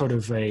just sort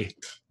of a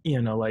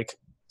like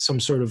some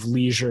sort of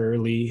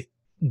leisurely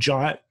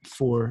jaunt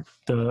for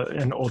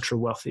an ultra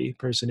wealthy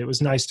person. It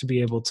was nice to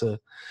be able to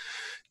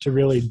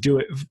really do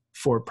it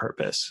for a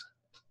purpose.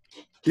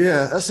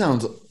 Yeah, that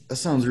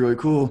sounds really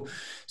cool.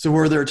 So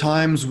were there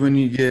times when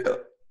you get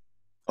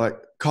like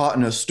caught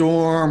in a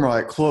storm, or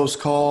like close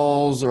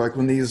calls, or like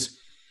when these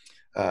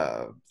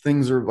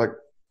things are like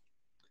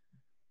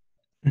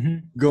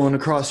going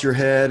across your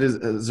head?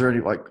 Is there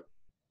any like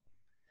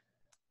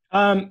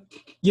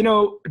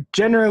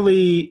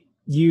generally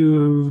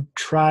you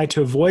try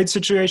to avoid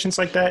situations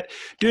like that.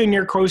 Doing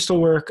near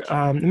coastal work,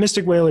 the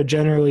Mystic Whaler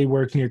generally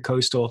work near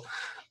coastal.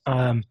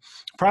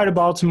 Prior to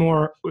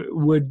Baltimore,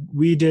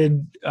 we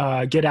did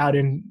get out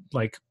and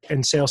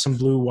sail some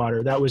blue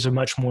water. That was a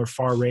much more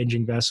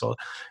far-ranging vessel,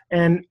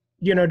 and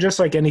just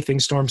like anything,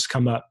 storms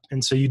come up,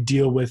 and so you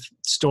deal with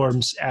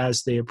storms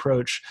as they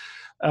approach.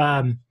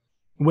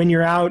 When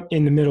you're out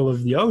in the middle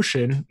of the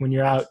ocean,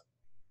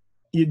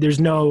 there's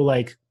no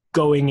like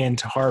going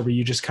into harbor.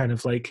 You just kind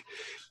of like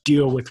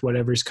deal with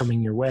whatever's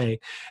coming your way,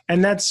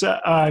 and that's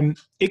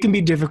it can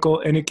be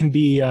difficult, and it can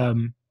be.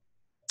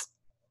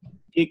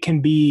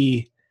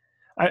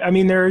 I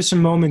mean, there are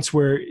some moments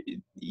where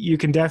you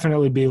can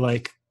definitely be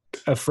like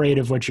afraid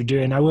of what you're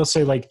doing. I will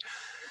say, like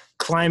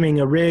climbing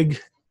a rig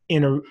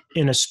in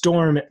a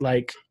storm at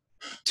like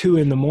 2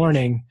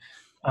 a.m.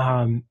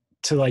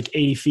 To like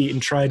 80 feet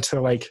and trying to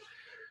like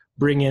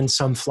bring in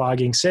some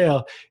flogging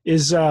sail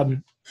is,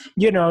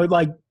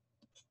 like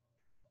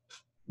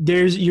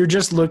you're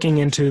just looking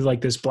into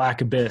like this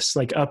black abyss,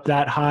 like up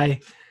that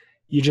high,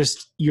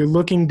 you're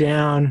looking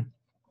down.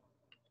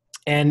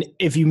 And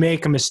if you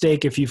make a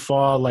mistake, if you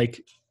fall,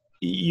 like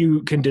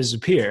you can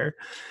disappear.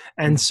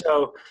 And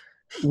so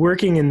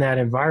working in that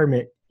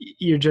environment,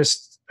 you're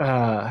just,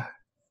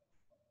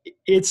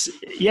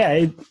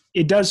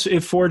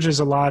 it forges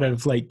a lot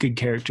of like good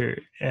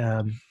character.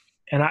 And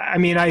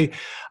I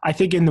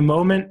think in the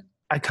moment,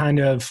 I kind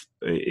of,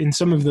 in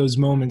some of those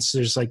moments,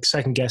 there's like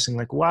second guessing,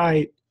 like,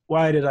 why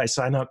did I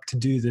sign up to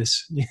do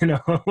this?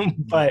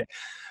 But,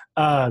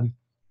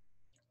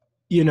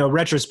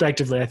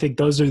 retrospectively, I think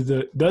those are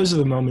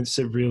the moments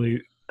that really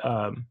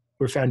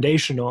were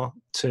foundational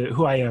to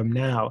who I am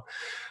now.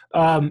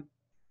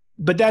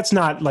 But that's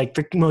not like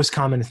the most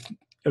common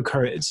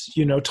occurrence.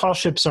 Tall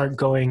ships aren't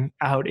going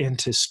out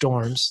into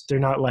storms. They're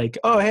not like,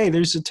 oh, hey,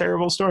 there's a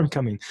terrible storm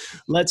coming,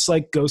 let's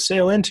like go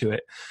sail into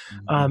it.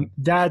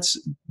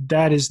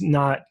 That is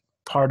not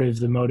part of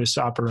the modus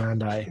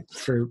operandi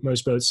for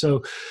most boats.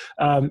 So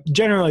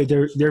generally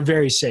they're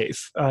very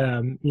safe.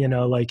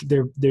 Like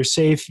they're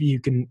safe. You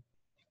can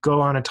go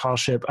on a tall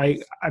ship. I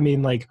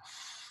mean, like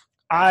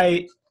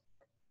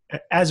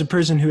as a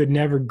person who had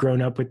never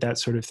grown up with that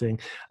sort of thing,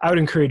 I would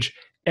encourage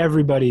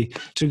everybody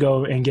to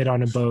go and get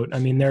on a boat. I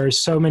mean, there are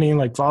so many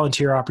like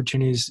volunteer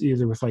opportunities,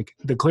 either with like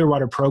the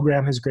Clearwater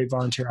program has great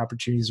volunteer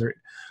opportunities, or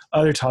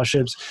other tall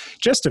ships,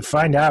 just to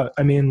find out.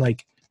 I mean,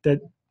 like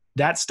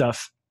that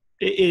stuff,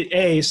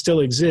 it still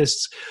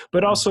exists,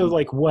 but also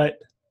like what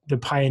the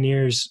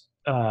pioneers,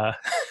 or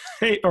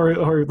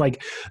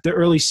like the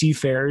early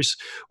seafarers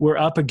were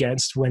up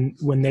against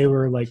when they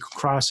were like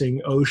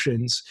crossing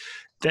oceans.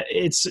 That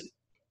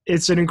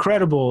it's an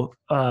incredible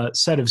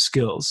set of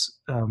skills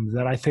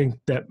that I think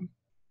that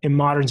in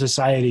modern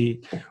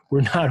society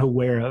we're not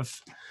aware of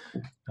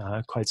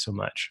quite so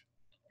much.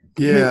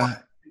 Yeah.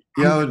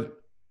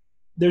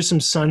 There's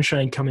some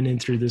sunshine coming in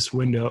through this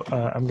window.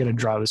 I'm going to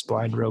draw this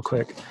blind real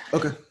quick.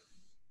 Okay.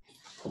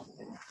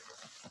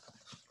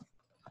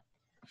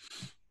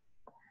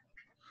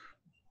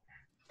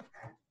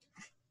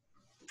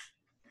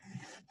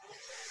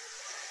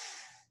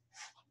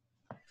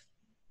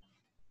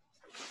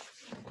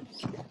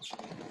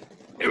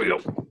 There we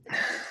go.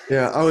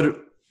 Yeah,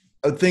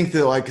 I think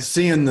that like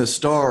seeing the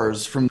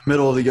stars from the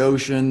middle of the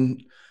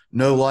ocean,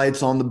 no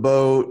lights on the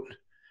boat.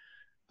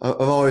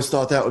 I've always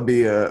thought that would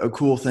be a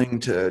cool thing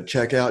to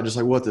check out, just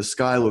like what the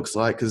sky looks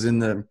like. Because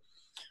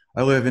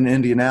I live in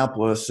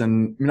Indianapolis,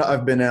 and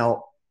I've been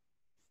out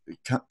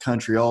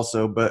country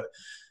also, but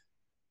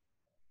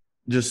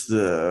just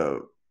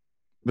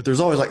but there's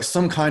always like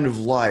some kind of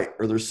light,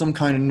 or there's some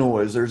kind of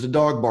noise. There's a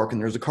dog barking.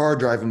 There's a car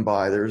driving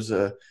by.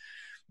 But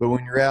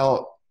when you're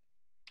out,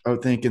 I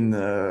would think in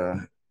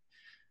the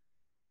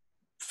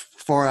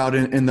far out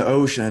in the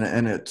ocean,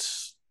 and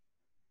it's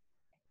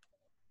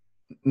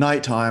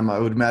nighttime, I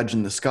would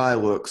imagine the sky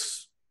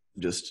looks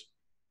just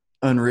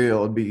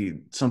unreal. It'd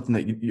be something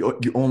that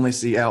you only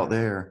see out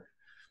there.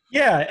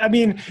 Yeah, I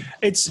mean,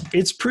 it's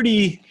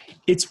pretty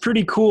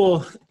cool,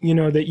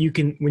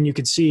 that when you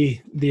could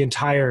see the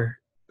entire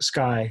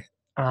sky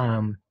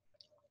from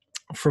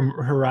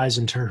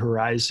horizon to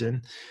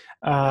horizon.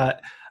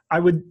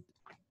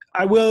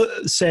 I will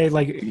say,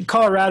 like,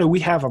 Colorado, we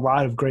have a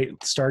lot of great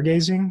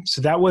stargazing. So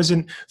that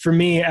wasn't for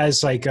me as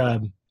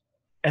someone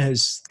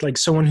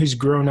who's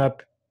grown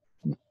up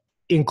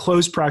in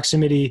close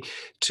proximity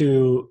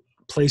to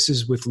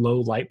places with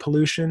low light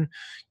pollution.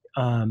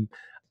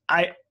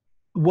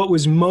 What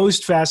was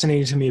most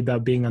fascinating to me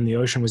about being on the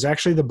ocean was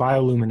actually the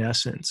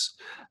bioluminescence,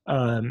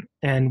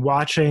 and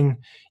watching.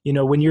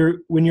 When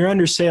you're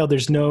under sail,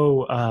 there's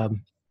no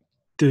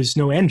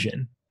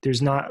engine.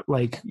 There's not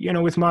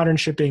with modern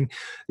shipping,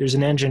 there's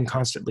an engine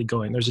constantly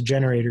going. There's a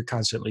generator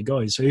constantly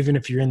going. So even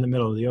if you're in the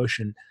middle of the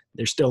ocean,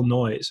 there's still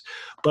noise.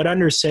 But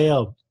under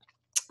sail,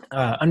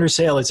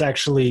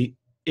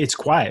 it's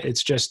quiet.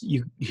 It's just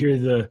you hear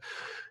the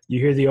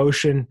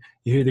ocean,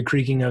 you hear the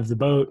creaking of the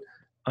boat,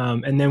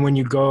 and then when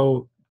you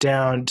go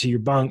down to your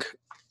bunk,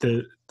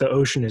 the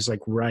ocean is like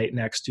right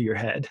next to your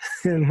head,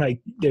 and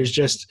there's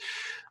just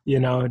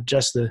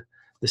the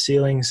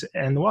ceilings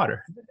and the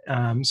water.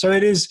 So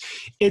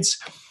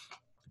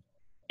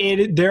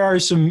there are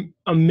some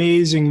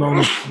amazing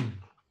moments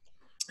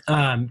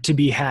to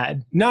be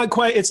had.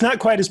 It's not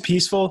quite as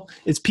peaceful.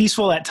 It's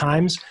peaceful at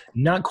times,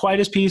 not quite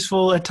as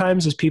peaceful at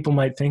times as people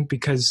might think,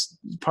 because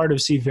part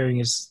of seafaring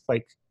is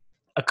like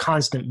a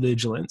constant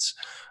vigilance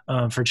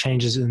for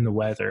changes in the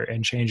weather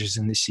and changes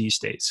in the sea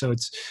state. So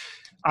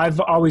I've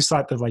always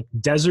thought that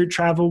desert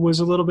travel was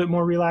a little bit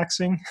more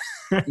relaxing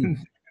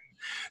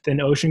than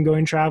ocean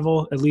going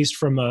travel, at least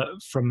from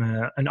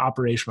an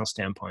operational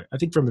standpoint. I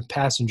think from a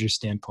passenger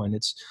standpoint,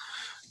 it's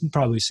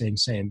probably same,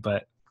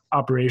 but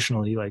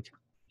operationally,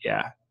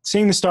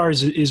 seeing the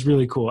stars is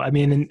really cool. I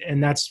mean,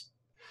 and that's,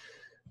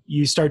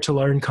 you start to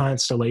learn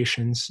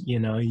constellations.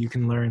 You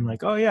can learn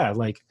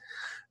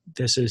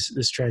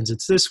this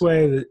transits this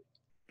way.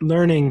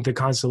 Learning the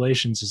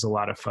constellations is a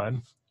lot of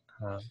fun.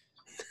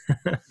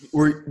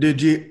 Were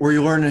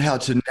you learning how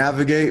to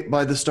navigate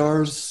by the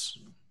stars?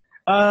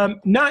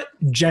 Not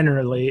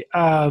generally.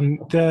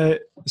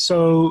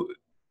 So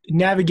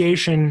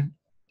navigation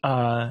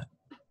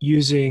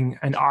using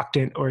an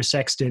octant or a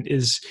sextant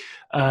is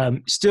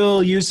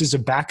still used as a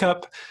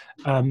backup.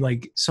 I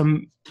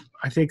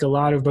think a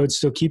lot of boats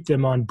still keep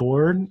them on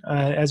board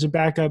as a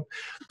backup,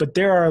 but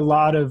there are a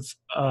lot of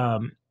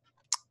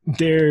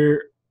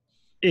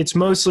it's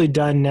mostly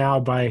done now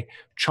by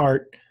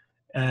chart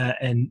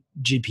and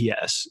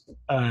GPS.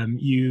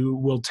 You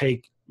will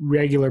take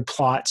regular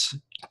plots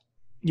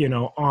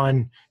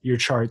on your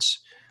charts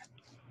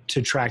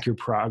to track your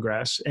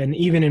progress. And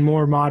even in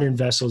more modern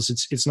vessels,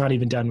 it's not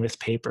even done with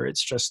paper.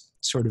 It's just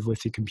sort of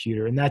with the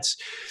computer. And that's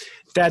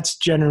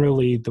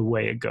generally the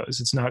way it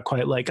goes. It's not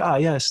quite like,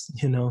 yes,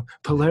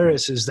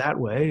 Polaris is that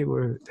way,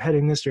 we're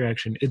heading this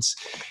direction. It's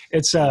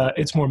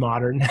more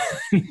modern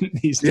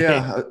these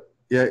days.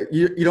 Yeah.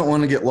 You don't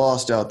want to get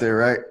lost out there,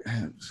 right?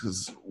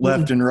 Because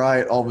left and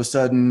right all of a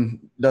sudden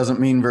doesn't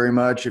mean very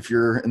much if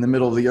you're in the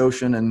middle of the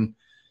ocean. And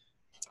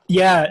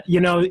yeah,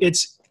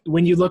 it's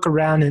when you look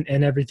around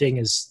and everything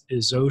is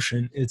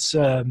ocean. It's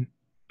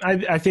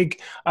I think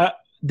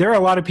there are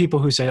a lot of people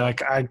who say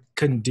I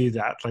couldn't do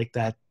that,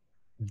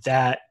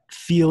 that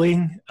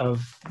feeling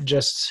of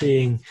just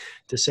seeing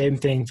the same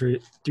thing for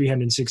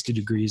 360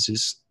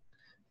 degrees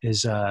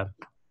is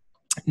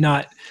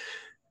not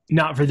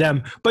for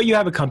them. But you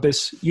have a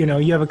compass, you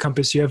have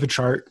a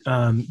chart.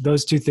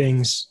 Those two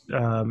things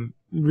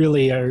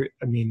really are,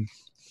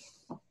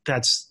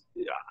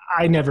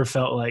 I never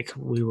felt like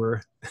we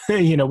were,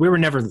 we were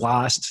never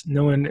lost.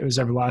 No one was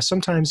ever lost.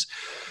 Sometimes,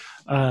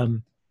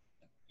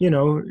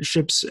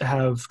 ships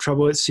have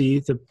trouble at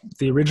sea.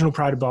 The original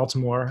Pride of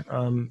Baltimore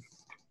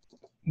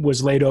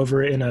was laid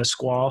over in a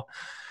squall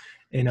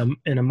in a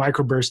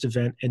microburst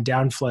event and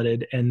down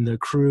flooded. And the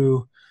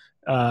crew,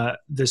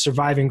 the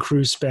surviving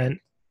crew spent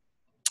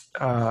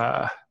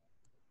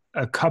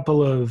a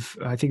couple of,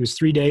 I think it was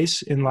 3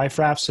 days in life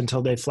rafts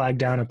until they flagged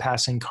down a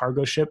passing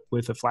cargo ship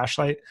with a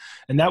flashlight.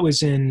 And that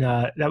was in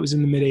the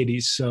mid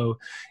 80s. So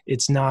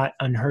it's not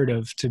unheard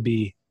of to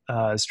be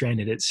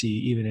stranded at sea,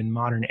 even in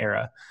modern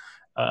era.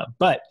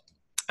 But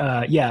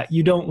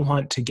you don't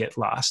want to get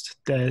lost.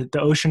 The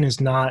ocean is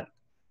not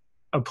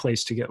a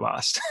place to get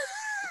lost.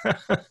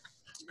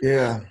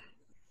 Yeah.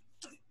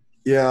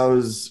 Yeah. I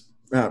was,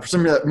 for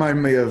some reason that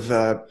reminded me of,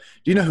 do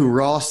you know who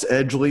Ross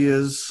Edgley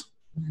is?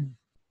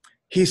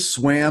 He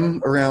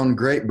swam around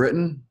Great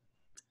Britain.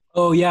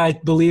 Oh yeah, I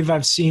believe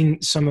I've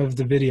seen some of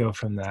the video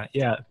from that.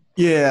 Yeah.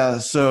 Yeah.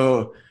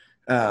 So,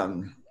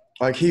 um,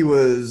 like he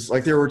was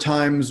like, there were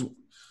times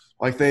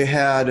like they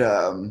had,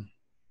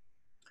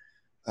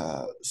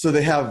 so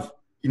they have,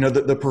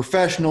 the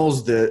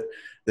professionals that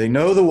they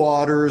know the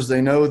waters,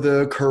 they know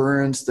the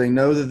currents, they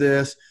know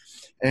this.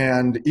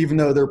 And even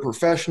though they're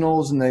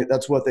professionals and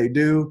that's what they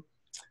do,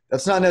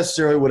 that's not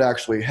necessarily what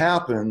actually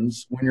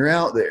happens when you're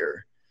out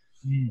there.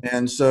 Mm.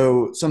 And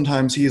so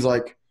sometimes he's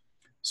like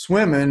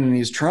swimming and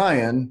he's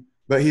trying,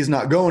 but he's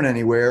not going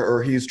anywhere,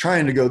 or he's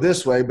trying to go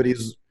this way, but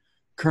he's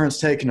current's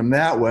taking him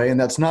that way. And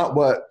that's not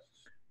what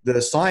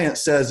the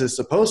science says is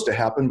supposed to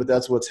happen, but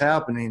that's what's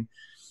happening.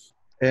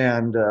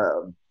 And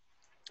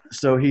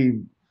so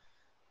he,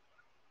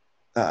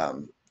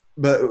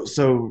 but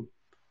so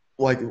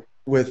like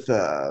with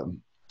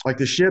like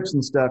the ships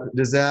and stuff,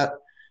 does that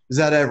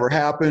ever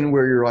happen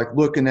where you're like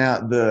looking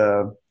at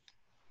the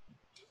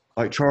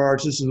like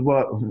charts? This is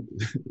what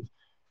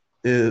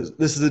this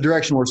is the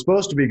direction we're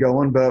supposed to be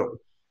going, but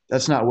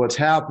that's not what's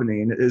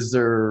happening. Is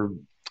there?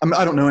 I mean,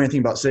 I don't know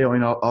anything about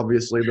sailing,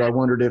 obviously, but I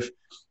wondered if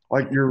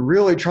like you're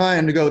really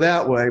trying to go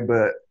that way,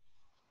 but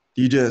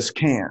you just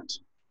can't.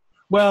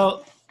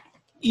 Well,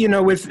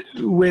 with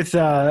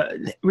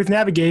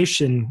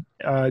navigation,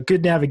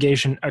 good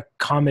navigation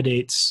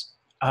accommodates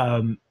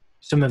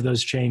some of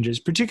those changes,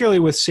 particularly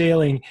with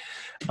sailing.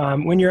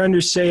 When you're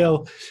under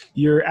sail,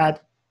 you're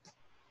at,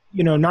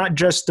 not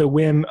just the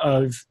whim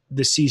of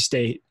the sea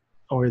state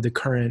or the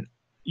current,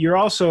 you're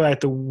also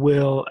at the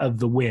will of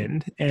the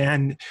wind.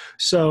 And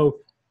so,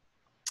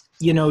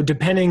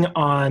 depending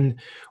on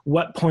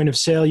what point of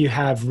sail you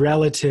have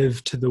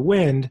relative to the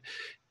wind,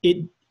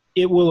 it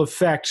will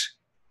affect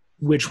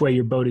which way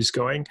your boat is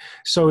going.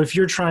 So if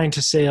you're trying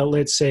to sail,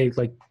 let's say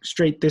like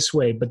straight this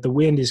way, but the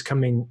wind is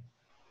coming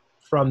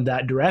from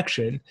that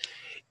direction,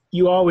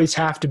 you always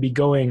have to be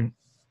going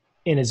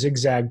in a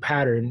zigzag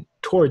pattern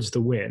towards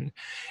the wind.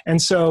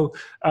 And so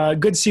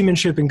good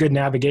seamanship and good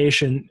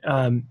navigation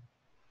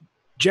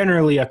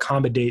generally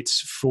accommodates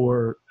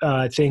for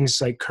things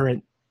like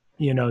current,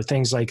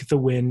 things like the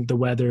wind, the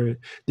weather,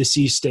 the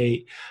sea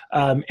state,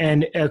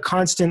 and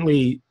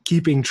constantly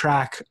keeping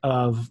track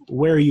of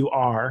where you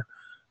are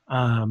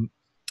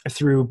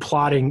through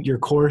plotting your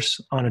course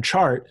on a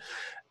chart.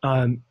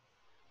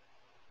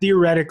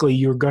 Theoretically,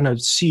 you're going to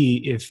see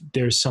if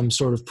there's some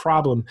sort of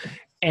problem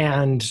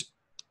and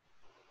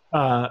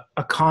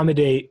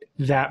accommodate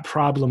that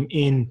problem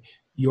in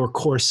your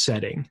course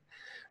setting.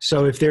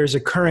 So if there's a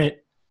current,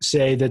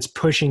 say, that's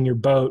pushing your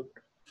boat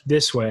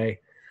this way,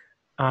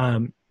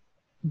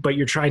 but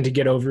you're trying to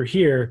get over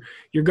here,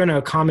 you're going to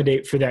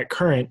accommodate for that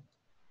current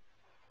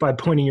by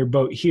pointing your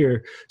boat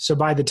here. So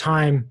by the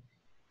time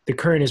the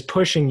current is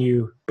pushing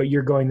you, but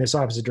you're going this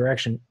opposite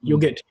direction, you'll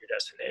get to your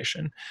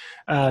destination.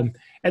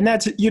 And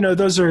that's,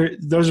 those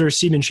are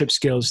seamanship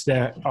skills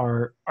that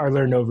are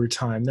learned over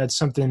time. That's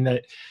something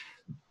that,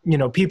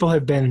 people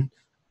have been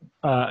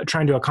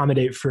trying to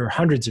accommodate for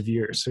hundreds of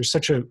years. There's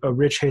such a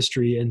rich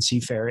history in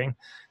seafaring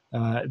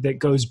that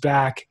goes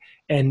back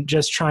and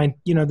just trying,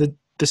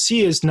 the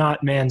sea is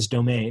not man's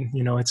domain.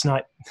 It's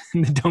not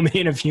the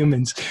domain of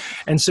humans.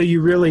 And so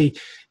you really,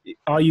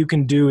 all you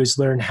can do is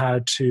learn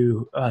how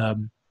to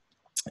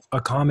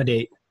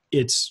accommodate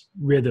its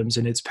rhythms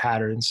and its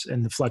patterns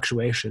and the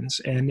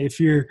fluctuations. And if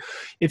you're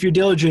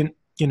diligent,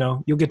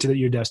 you'll get to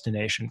your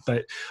destination.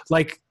 But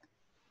like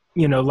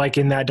in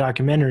that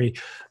documentary,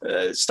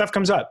 stuff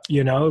comes up,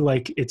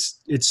 like it's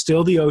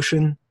still the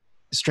ocean.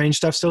 Strange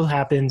stuff still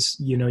happens.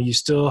 You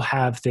still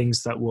have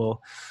things that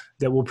will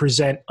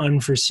present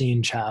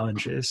unforeseen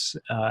challenges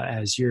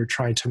as you're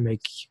trying to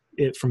make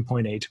it from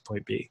point A to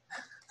point B.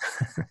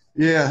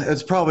 Yeah,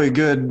 it's probably a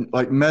good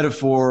like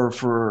metaphor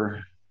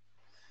for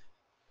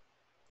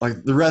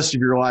like the rest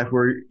of your life,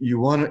 where you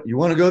want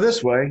to go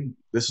this way.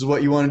 This is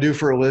what you want to do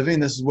for a living.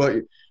 This is what,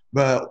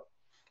 but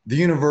the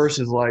universe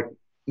is like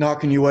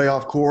knocking you way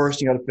off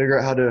course. You got to figure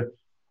out how to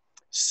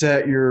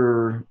set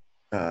your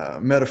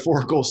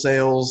metaphorical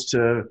sails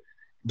to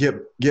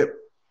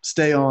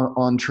stay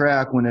on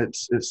track when it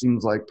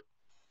seems like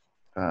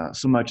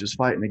so much is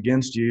fighting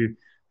against you.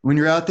 When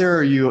you're out there,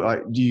 are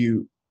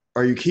you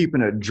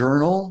keeping a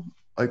journal?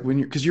 Like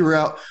because you were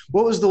out,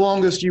 what was the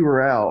longest you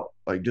were out?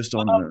 Like just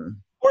on the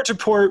port to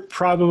port,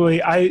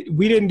 probably.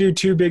 We didn't do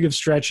too big of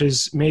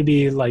stretches,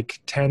 maybe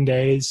like 10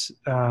 days.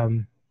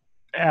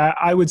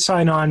 I would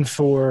sign on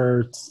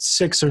for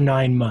 6 or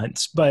 9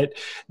 months, but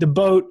the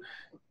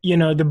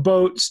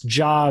boat's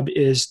job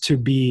is to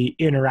be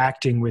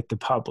interacting with the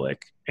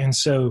public. And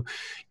so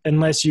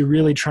unless you're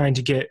really trying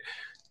to get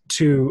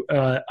to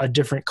a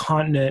different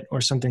continent or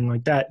something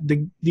like that,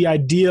 the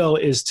ideal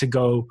is to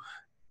go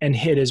and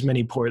hit as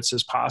many ports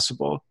as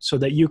possible so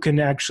that you can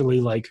actually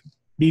like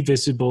be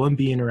visible and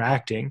be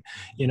interacting.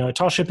 A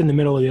tall ship in the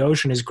middle of the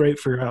ocean is great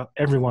for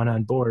everyone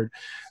on board,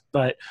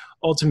 but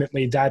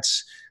ultimately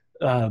that's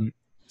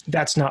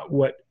not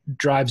what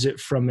drives it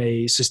from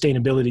a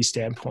sustainability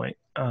standpoint.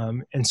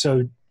 And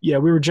so, yeah,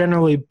 we were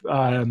generally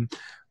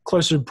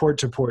closer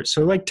to port.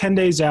 So like 10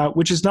 days out,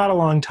 which is not a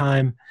long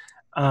time.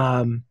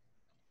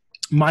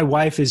 My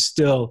wife is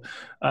still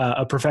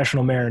a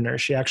professional mariner.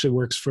 She actually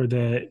works for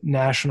the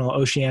National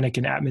Oceanic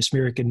and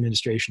Atmospheric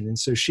Administration. And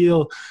so she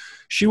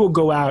will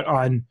go out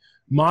on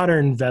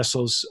modern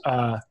vessels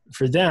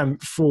for them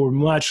for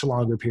much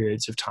longer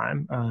periods of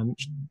time,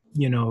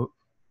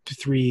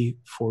 3-4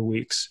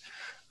 weeks.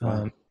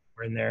 We're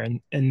in there.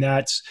 And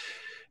that's,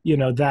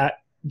 that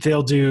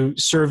they'll do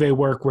survey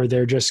work where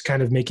they're just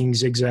kind of making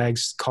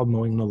zigzags called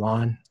mowing the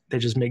lawn. They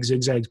just make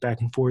zigzags back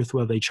and forth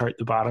while they chart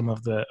the bottom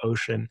of the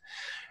ocean.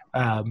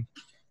 And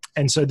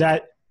so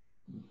that,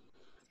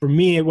 for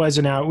me, it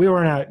wasn't out. We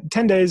weren't out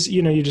 10 days,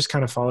 you just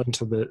kind of fall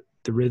into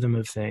the rhythm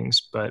of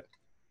things, but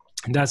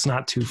that's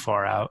not too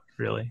far out,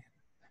 really.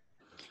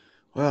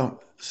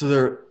 Well,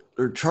 so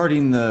they're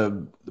charting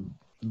the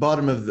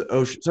bottom of the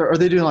ocean. So are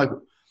they doing like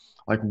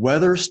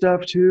weather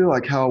stuff too?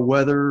 Like how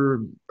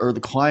weather or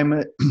the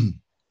climate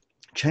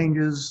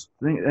changes?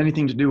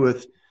 Anything to do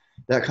with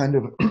that kind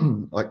of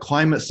like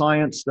climate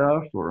science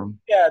stuff? Or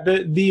yeah,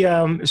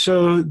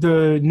 so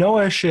the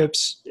NOAA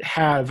ships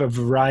have a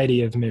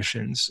variety of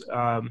missions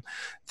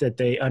that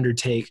they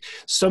undertake.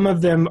 Some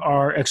of them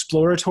are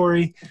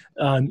exploratory,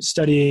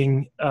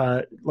 studying,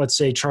 let's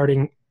say,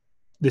 charting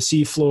the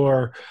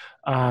seafloor,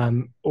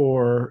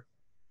 or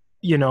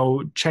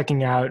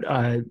checking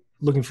out,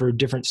 looking for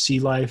different sea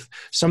life.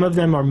 Some of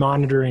them are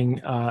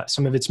monitoring,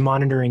 some of it's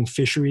monitoring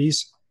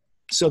fisheries.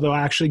 So they'll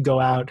actually go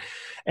out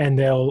and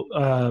they'll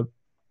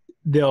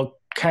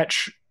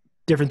catch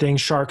different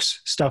things,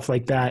 sharks, stuff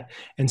like that,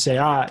 and say,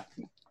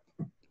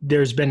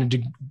 there's been a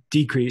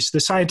decrease. The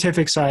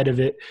scientific side of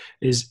it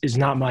is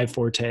not my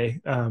forte.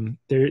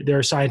 There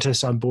are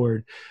scientists on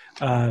board.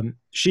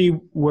 She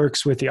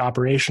works with the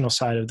operational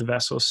side of the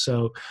vessel.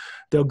 So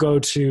they'll go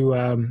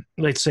to,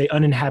 let's say,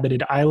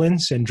 uninhabited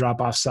islands and drop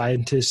off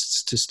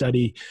scientists to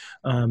study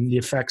the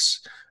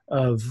effects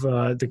of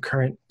the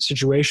current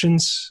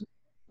situations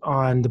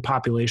on the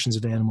populations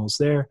of animals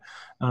there.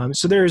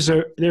 So there is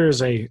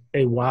a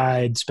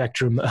wide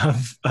spectrum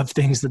of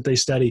things that they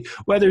study.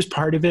 Weather's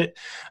part of it,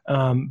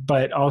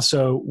 but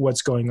also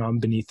what's going on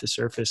beneath the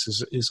surface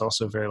is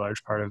also a very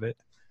large part of it.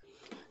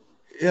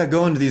 yeah,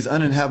 going to these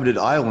uninhabited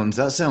islands,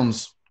 that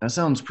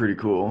sounds pretty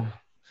cool.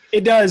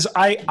 It does.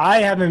 I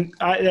haven't.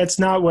 That's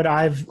not what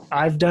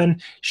I've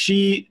done.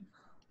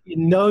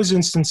 In those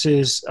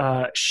instances,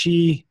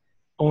 she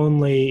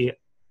only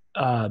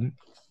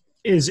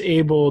is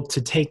able to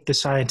take the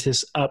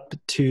scientists up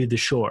to the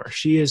shore.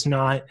 She is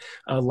not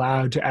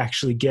allowed to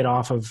actually get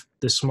off of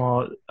the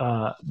small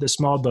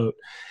boat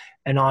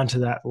and onto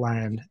that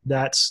land.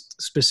 That's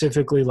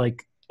specifically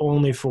like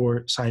only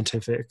for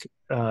scientific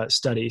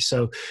study.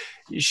 So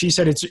she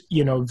said it's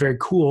very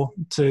cool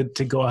to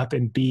go up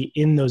and be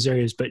in those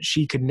areas, but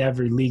she could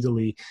never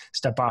legally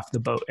step off the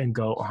boat and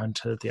go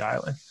onto the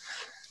island.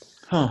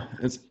 Huh?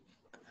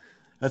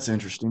 That's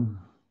interesting.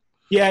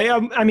 Yeah,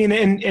 I mean,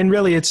 and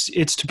really,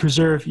 it's to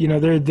preserve.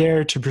 They're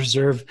there to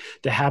preserve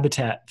the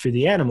habitat for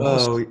the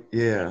animals. Oh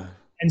yeah.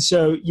 And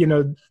so,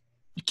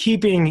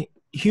 keeping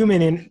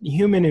human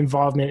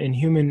involvement and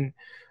human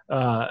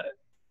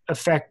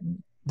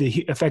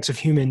the effects of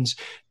humans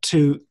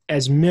to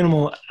as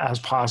minimal as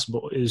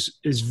possible is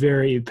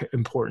very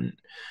important.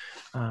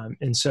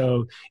 And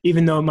so,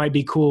 even though it might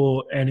be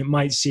cool and it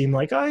might seem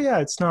like, oh yeah,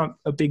 it's not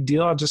a big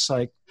deal, I'll just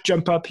like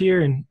jump up here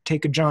and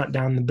take a jaunt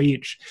down the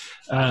beach.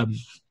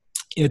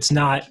 It's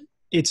not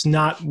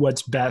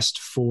what's best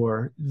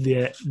for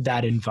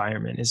that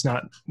environment. It's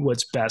not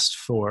what's best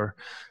for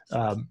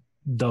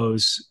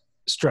those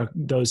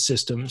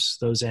systems,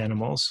 those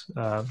animals.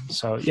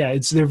 So yeah,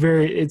 it's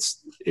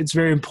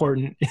very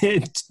important.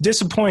 It's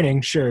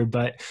disappointing, sure,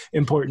 but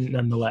important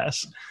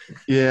nonetheless.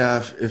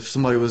 Yeah, if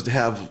somebody was to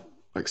have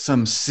like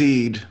some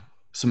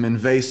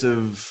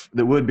invasive,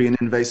 that would be an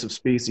invasive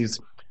species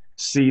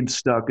seed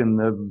stuck in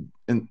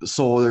the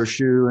sole of their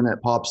shoe, and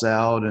it pops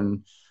out,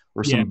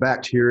 or some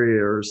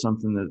bacteria or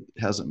something that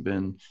hasn't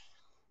been.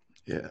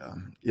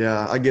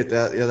 Yeah, I get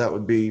that. Yeah, that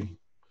would be.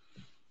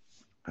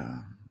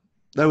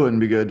 That wouldn't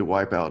be good to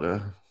wipe out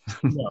a.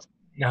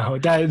 No,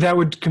 that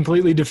would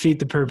completely defeat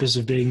the purpose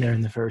of being there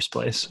in the first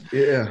place.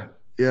 Yeah,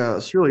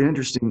 it's really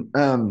interesting.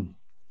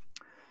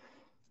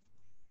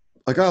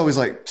 Like I always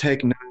like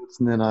take notes,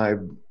 and then I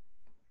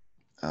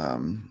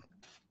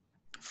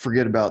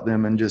forget about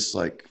them and just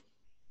like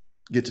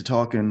get to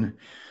talking.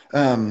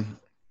 I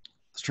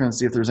was trying to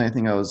see if there's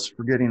anything I was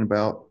forgetting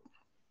about.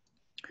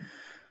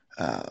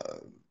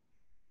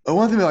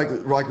 One thing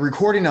like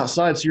recording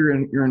outside. So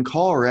you're in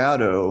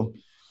Colorado,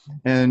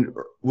 and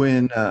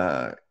when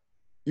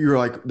you're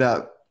like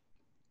that,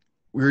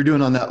 we were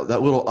doing on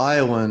that little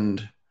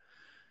island,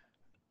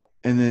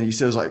 and then you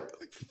said it was like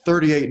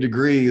 38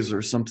 degrees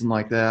or something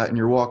like that, and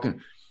you're walking.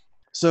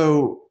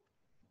 So,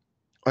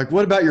 like,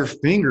 what about your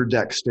finger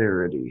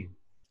dexterity?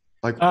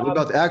 Like, what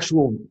about the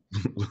actual,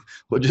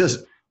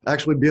 just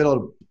actually be able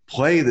to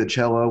play the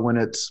cello when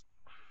it's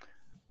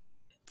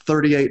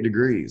 38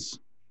 degrees?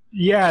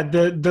 Yeah,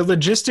 the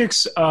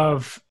logistics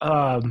of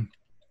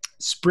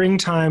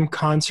springtime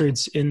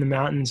concerts in the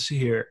mountains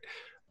here,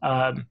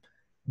 um,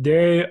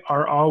 they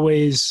are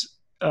always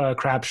a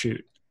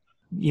crapshoot.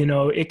 You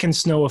know, it can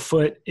snow a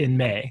foot in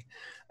May.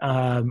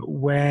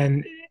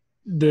 When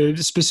the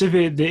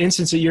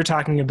instance that you're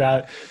talking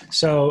about,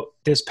 so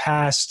this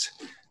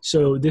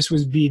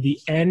would be the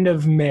end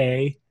of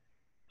May,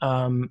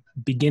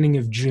 beginning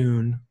of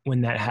June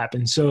when that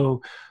happened.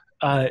 So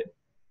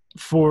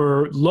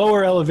for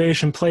lower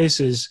elevation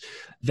places,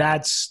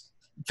 that's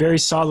very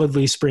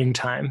solidly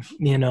springtime.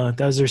 You know,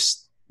 those are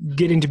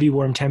getting to be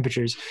warm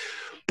temperatures.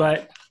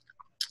 But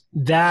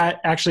that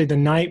actually, the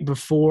night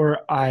before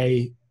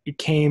I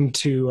came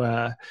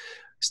to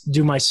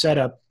do my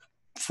setup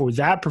for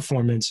that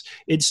performance,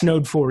 it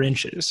snowed 4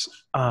 inches.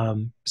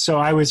 So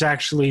I was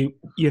actually,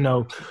 you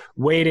know,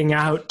 wading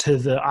out to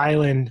the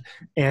island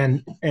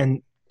and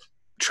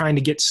trying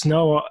to get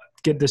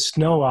the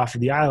snow off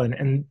of the island.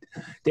 And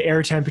the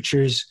air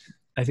temperatures,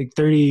 I think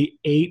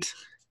 38,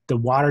 the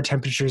water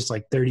temperature is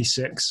like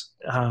 36.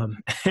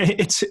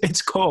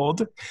 It's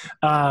cold.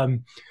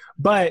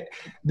 But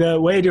the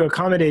way to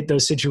accommodate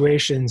those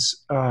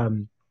situations,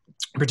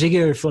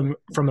 particularly from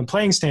a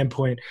playing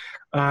standpoint,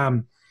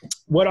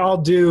 what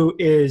I'll do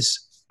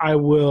is I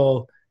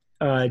will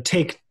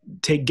take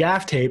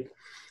gaff tape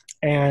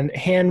and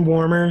hand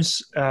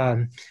warmers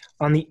on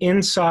the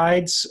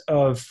insides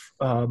of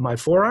my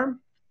forearm.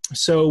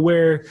 So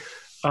where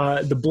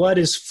the blood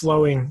is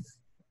flowing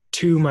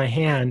to my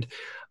hand,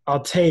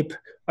 I'll tape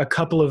a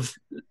couple of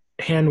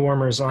hand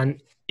warmers on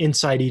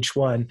inside each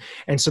one.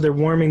 And so they're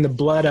warming the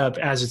blood up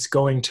as it's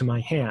going to my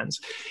hands.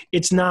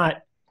 It's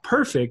not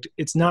perfect.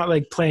 It's not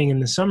like playing in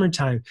the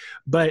summertime,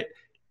 but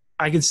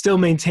I could still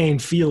maintain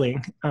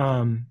feeling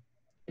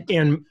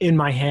in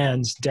my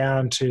hands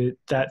down to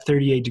that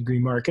 38-degree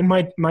mark. And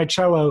my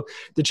cello,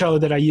 the cello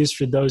that I use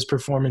for those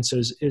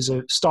performances, is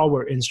a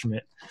stalwart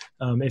instrument.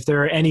 If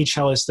there are any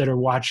cellists that are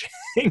watching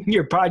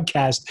your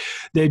podcast,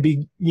 they'd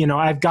be, you know,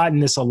 I've gotten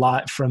this a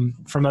lot from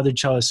other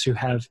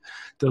cellists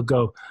they'll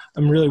go,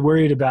 I'm really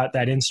worried about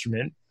that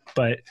instrument.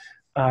 But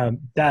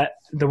that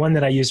the one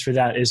that I use for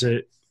that is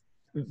a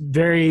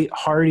very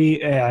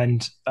hardy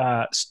and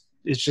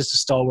it's just a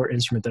stalwart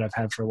instrument that I've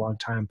had for a long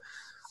time.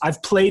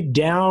 I've played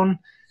down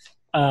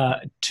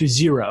to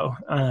 0,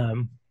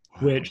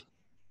 which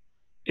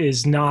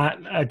is not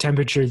a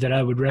temperature that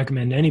I would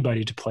recommend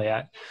anybody to play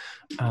at.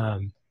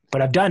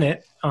 But I've done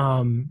it,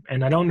 and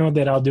I don't know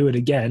that I'll do it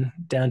again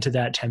down to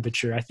that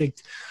temperature. I think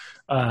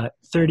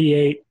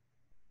 38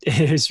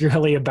 is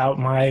really about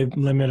my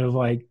limit of,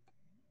 like,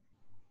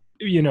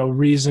 you know,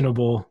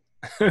 reasonable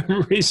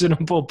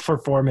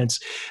performance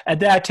at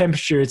that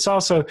temperature. It's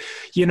also,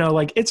 you know,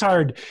 like, it's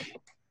hard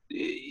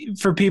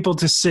for people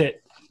to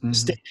sit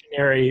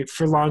stationary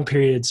for long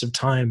periods of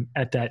time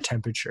at that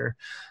temperature.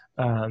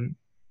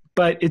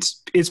 But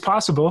it's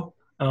possible.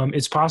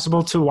 It's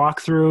possible to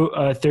walk through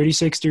a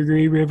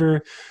 36-degree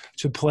river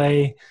to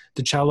play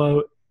the cello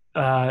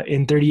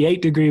in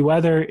 38-degree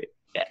weather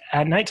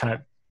at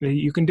nighttime.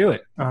 You can do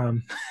it.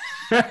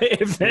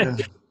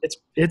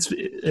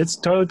 It's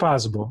totally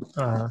possible.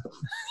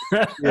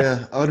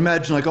 Yeah, I would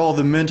imagine, like, all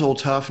the mental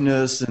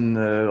toughness and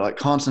the, like,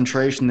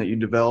 concentration that you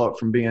develop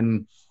from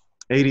being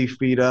 80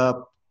 feet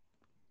up,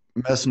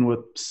 messing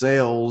with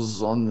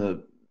sails on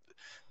the,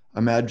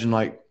 imagine,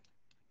 like,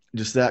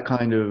 just that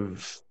kind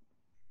of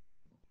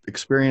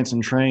experience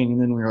and training.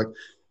 And then when you're like,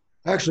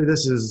 actually,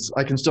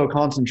 I can still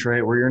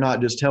concentrate, where you're not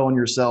just telling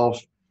yourself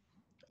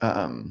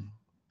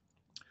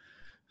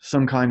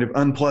some kind of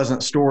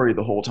unpleasant story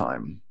the whole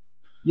time.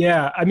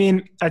 Yeah. I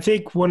mean, I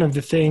think one of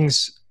the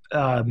things,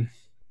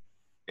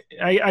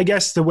 I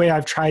guess the way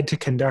I've tried to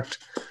conduct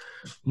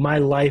my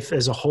life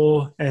as a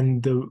whole,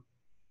 and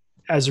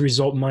as a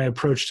result, my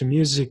approach to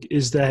music,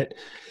 is that,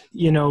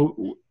 you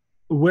know,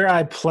 where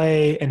I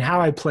play and how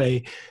I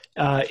play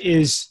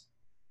is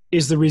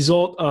the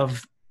result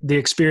of the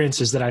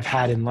experiences that I've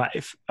had in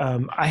life.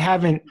 I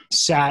haven't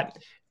sat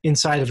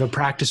inside of a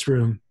practice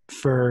room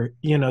for,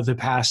 you know, the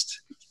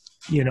past,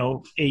 you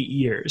know, 8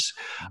 years.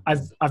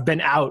 I've been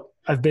out.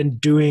 I've been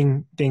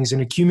doing things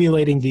and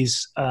accumulating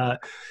these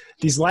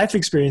life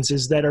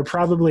experiences that are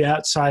probably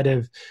outside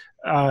of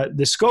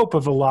the scope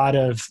of a lot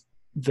of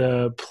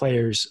the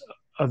players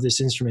of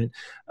this instrument.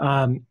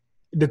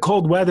 The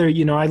cold weather,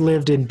 you know, I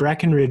lived in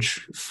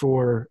Breckenridge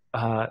for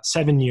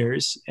 7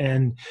 years,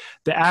 and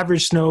the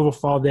average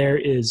snowfall there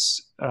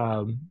is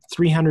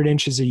 300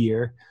 inches a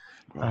year.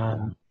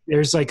 Wow.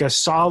 There's like a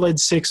solid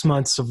 6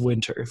 months of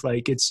winter.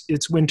 Like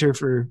it's winter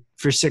for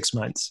 6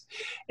 months.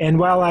 And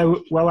while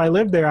I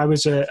lived there, I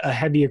was a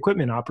heavy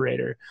equipment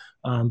operator,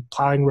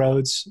 plowing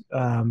roads,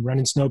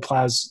 running snow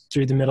plows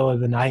through the middle of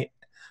the night.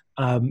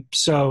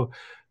 So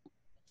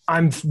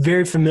I'm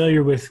very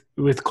familiar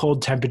with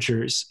cold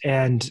temperatures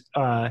and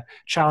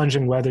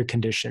challenging weather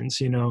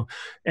conditions, you know,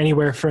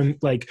 anywhere from,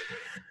 like,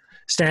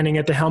 standing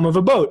at the helm of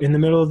a boat in the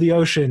middle of the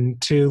ocean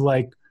to,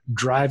 like,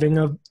 driving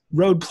a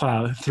road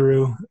plow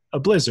through a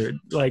blizzard.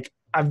 Like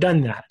I've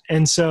done that.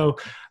 And so,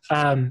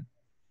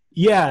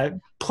 yeah,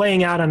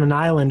 playing out on an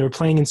island or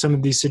playing in some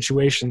of these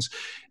situations,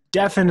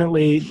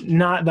 definitely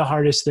not the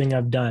hardest thing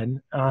I've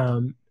done.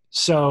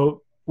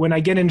 So when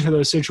I get into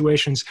those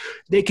situations,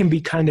 they can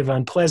be kind of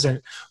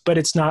unpleasant, but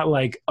it's not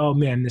like, oh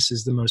man, this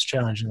is the most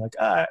challenging.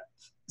 Like,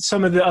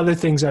 some of the other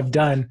things I've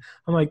done,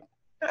 I'm like,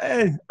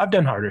 I've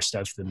done harder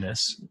stuff than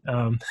this.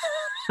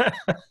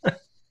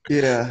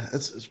 Yeah,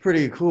 it's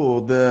pretty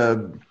cool.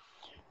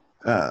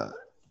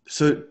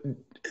 So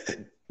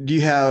do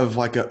you have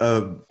like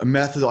a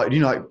method? Like, do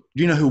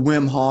you know who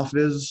Wim Hof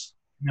is?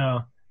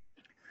 No.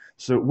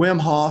 So Wim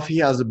Hof, he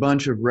has a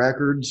bunch of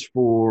records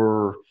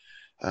for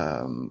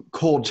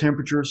cold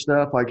temperature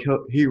stuff. Like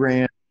he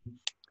ran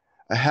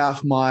a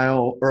half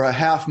mile or a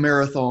half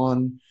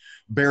marathon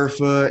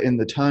barefoot in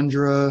the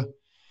tundra.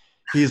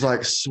 He's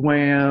like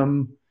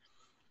swam.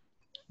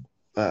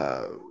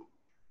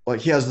 Like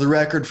he has the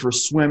record for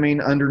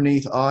swimming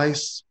underneath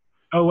ice.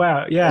 Oh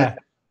wow, yeah.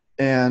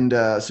 And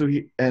so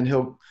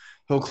he'll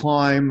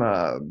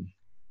climb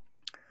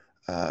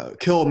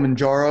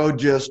Kilimanjaro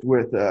just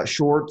with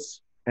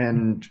shorts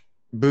and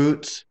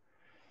boots.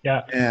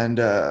 Yeah. And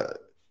but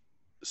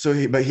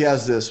he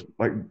has this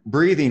like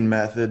breathing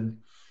method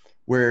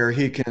where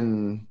he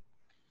can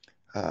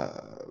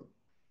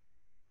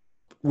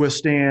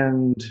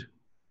withstand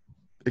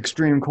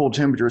extreme cold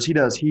temperatures. He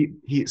does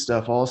heat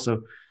stuff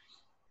also,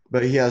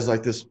 but he has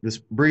like this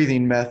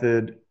breathing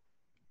method,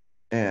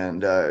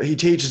 and he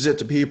teaches it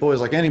to people.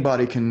 He's like,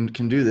 anybody can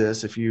do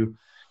this if you,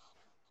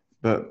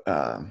 but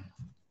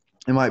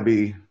it might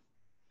be.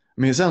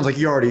 I mean, it sounds like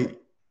you already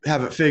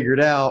have it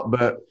figured out,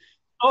 but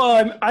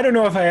I don't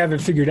know if I have it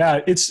figured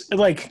out. It's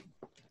like,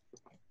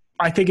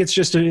 I think it's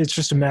just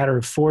a matter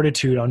of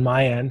fortitude on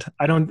my end.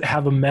 I don't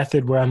have a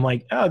method where I'm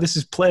like, oh, this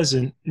is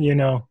pleasant,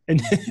 and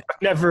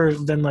I've never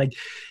been like,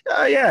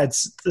 oh yeah,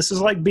 this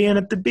is like being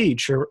at the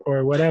beach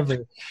or whatever.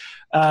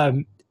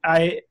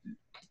 I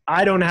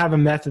don't have a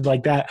method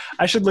like that.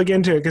 I should look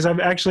into it because I've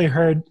actually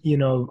heard,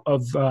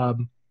 of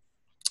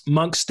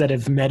monks that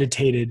have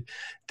meditated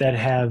that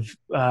have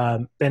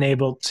been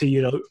able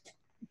to,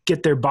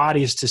 get their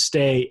bodies to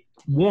stay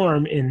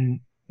warm in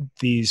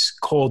these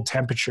cold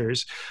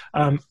temperatures.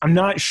 I'm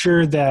not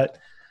sure that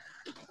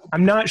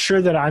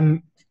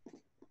I'm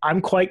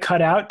quite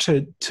cut out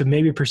to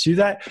maybe pursue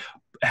that.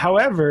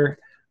 However,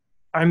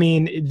 I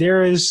mean,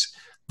 there's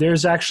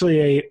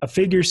actually a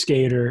figure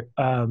skater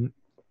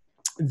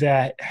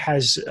that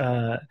has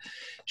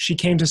she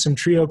came to some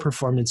trio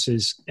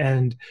performances,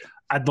 and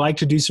I'd like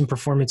to do some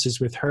performances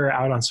with her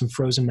out on some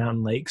frozen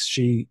mountain lakes.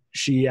 She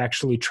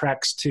actually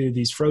treks to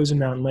these frozen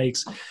mountain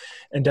lakes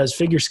and does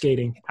figure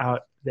skating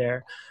out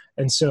there.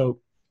 And so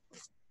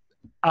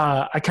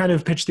I kind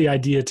of pitched the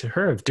idea to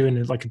her of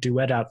doing like a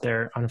duet out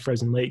there on a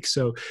frozen lake.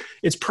 So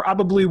it's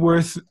probably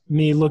worth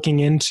me looking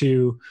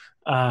into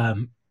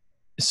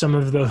some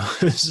of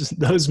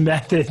those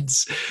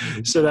methods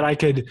so that I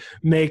could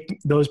make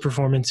those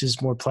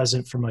performances more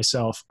pleasant for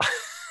myself.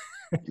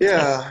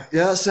 Yeah,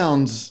 that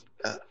sounds,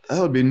 that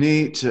would be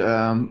neat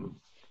to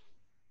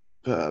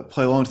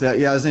play along to that.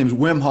 Yeah, his name's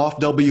Wim Hof,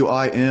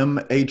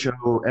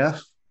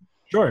 Wimhof.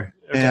 Sure.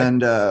 Okay.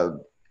 And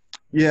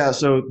yeah,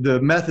 so the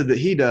method that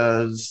he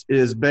does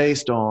is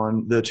based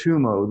on the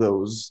tumo.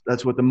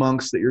 That's what the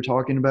monks that you're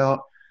talking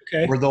about,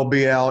 Okay. where they'll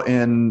be out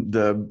in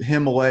the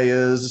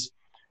Himalayas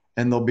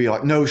and they'll be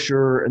like no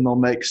shirt and they'll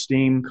make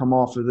steam come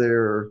off of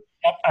their.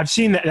 Yep, I've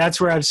seen that. That's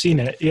where I've seen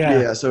it. Yeah.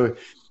 Yeah. So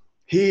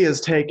he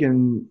has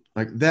taken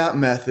like that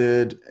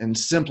method and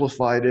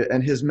simplified it,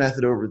 and his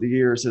method over the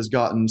years has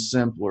gotten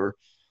simpler.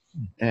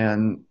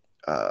 And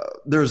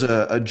there's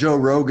a Joe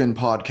Rogan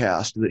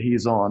podcast that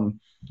he's on,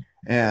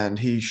 and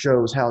he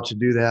shows how to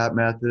do that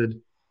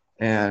method,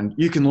 and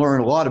you can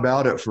learn a lot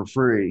about it for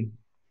free.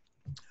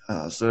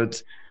 So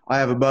I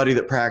have a buddy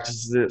that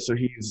practices it. So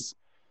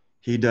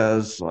he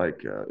does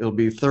like, it'll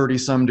be 30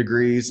 some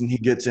degrees, and he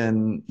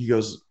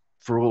goes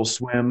for a little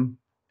swim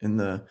in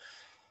a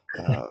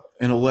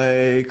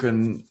lake.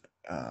 And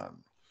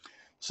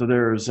so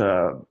there's,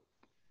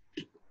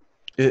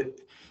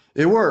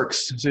 it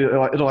works.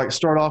 So it'll like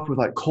start off with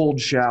like cold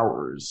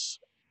showers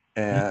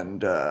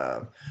and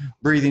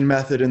breathing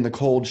method in the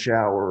cold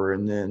shower,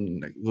 and then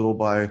like little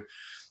by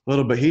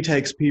little bit he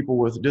takes people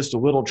with just a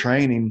little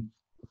training,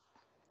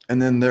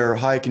 and then they're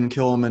hiking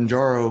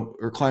Kilimanjaro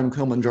or climbing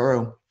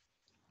Kilimanjaro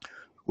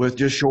with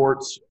just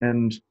shorts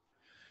and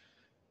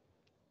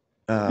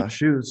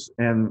shoes.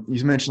 And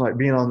you mentioned like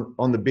being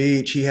on the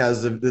beach. He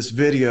has this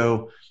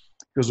video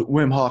because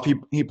Wim Hof,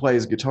 he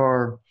plays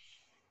guitar,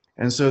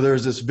 and so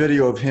there's this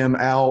video of him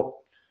out,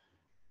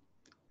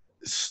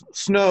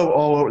 snow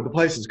all over the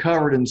place is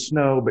covered in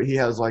snow, but he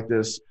has like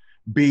this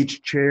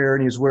beach chair,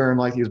 and he's wearing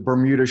like these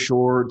Bermuda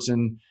shorts,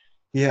 and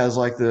he has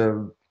like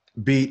the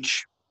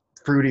beach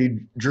fruity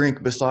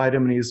drink beside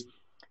him, and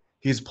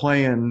he's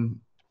playing,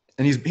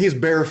 and he's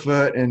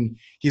barefoot, and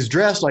he's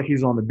dressed like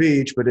he's on the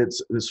beach, but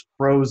it's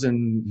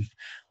frozen,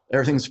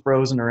 everything's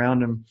frozen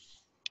around him.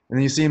 and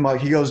then you see him like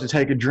he goes to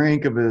take a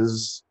drink of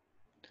his,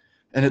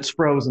 and it's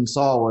frozen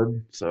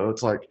solid. So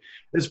it's like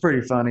it's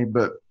pretty funny,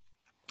 but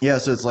yeah,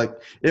 so it's like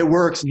it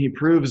works, and he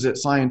proves it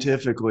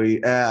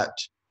scientifically at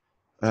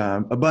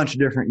a bunch of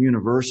different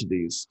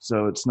universities.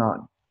 So it's not,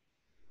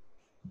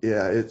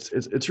 yeah,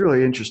 it's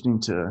really interesting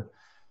to.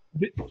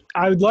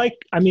 I'd like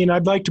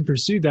to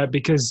pursue that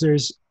because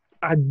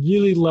I'd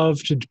really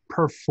love to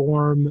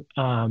perform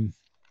on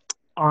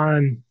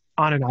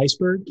an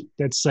iceberg.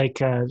 That's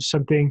like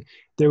something.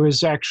 There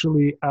was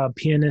actually a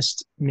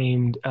pianist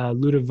named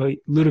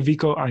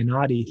Ludovico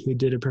Einaudi who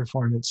did a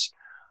performance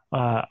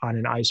on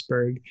an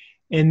iceberg,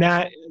 and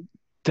that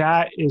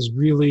is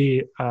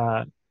really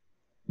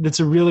that's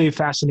a really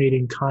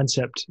fascinating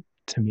concept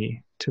to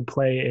me to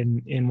play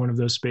in one of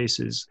those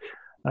spaces.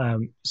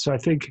 So I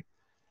think,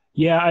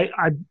 yeah,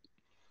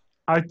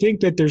 I think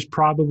that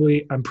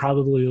I'm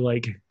probably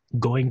like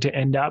going to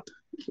end up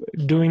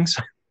doing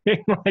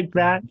something like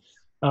that.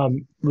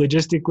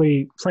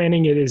 Logistically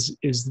planning it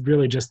is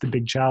really just the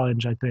big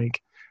challenge, I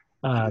think.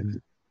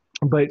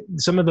 But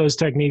some of those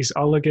techniques,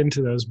 I'll look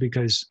into those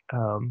because,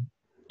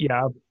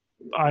 yeah,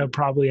 I'll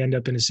probably end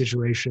up in a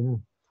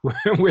situation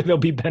where they'll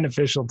be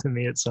beneficial to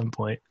me at some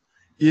point.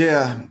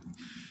 Yeah,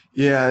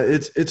 yeah,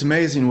 it's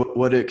amazing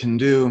what it can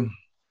do.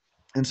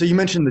 And so you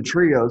mentioned the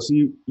trio. So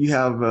you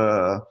have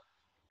a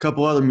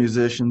couple other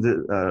musicians,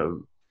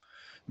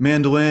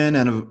 mandolin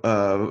and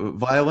a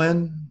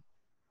violin.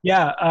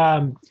 Yeah,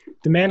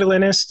 the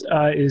mandolinist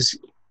is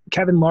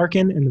Kevin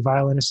Larkin, and the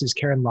violinist is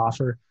Karen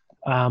Loffer.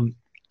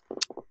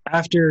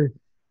 After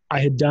I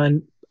had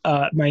done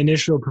my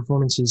initial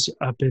performances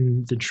up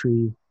in the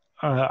tree,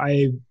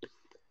 I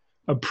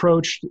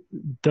approached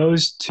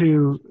those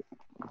two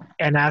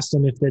and asked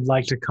them if they'd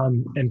like to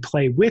come and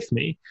play with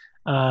me.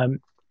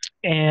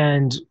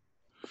 And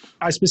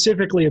I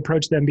specifically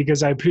approached them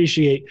because I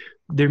appreciate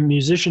their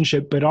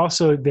musicianship, but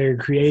also their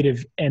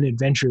creative and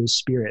adventurous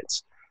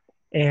spirits.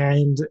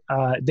 And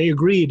they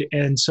agreed.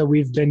 And so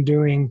we've been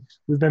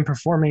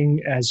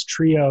performing as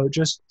trio,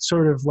 just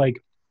sort of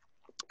like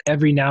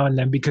every now and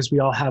then, because we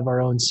all have our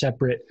own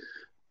separate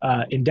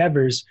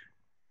endeavors.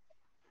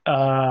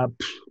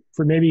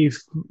 For maybe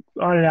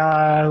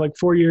like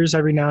 4 years,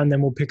 every now and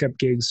then we'll pick up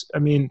gigs. I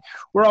mean,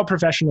 we're all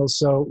professionals,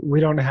 so we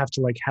don't have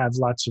to like have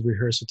lots of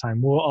rehearsal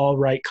time. We'll all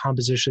write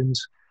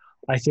compositions.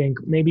 I think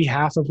maybe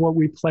half of what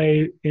we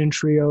play in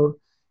trio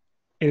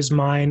is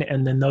mine,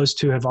 and then those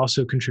two have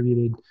also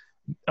contributed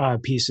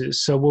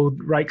pieces. So we'll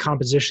write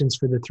compositions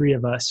for the three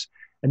of us,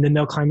 and then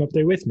they'll climb up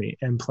there with me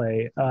and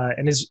play.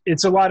 And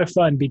it's a lot of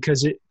fun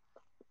because it,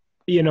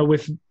 you know,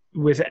 with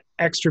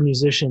extra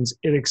musicians,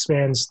 it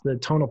expands the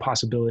tonal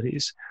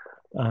possibilities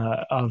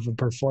of a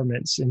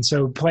performance. And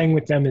so playing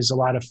with them is a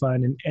lot of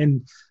fun.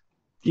 And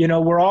you know,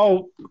 we're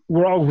all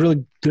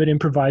really good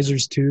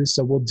improvisers too.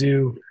 So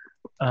we'll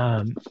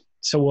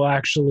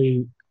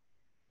actually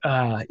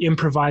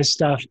improvise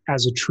stuff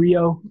as a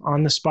trio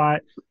on the spot.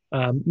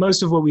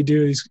 Most of what we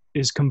do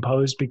is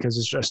composed because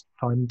it's just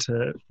fun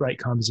to write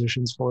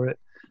compositions for it.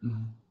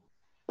 Mm-hmm.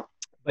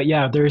 But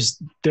yeah,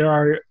 there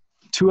are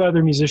two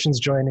other musicians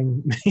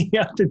joining me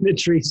up in the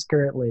trees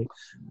currently,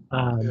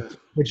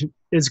 which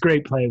is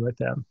great playing with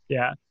them.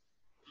 Yeah.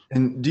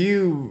 And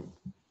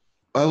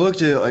I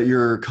looked at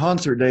your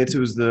concert dates. It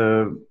was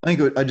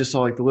I just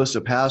saw like the list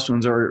of past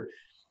ones. Are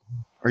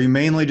you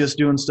mainly just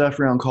doing stuff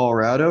around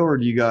Colorado, or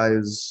do you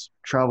guys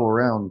travel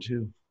around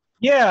too?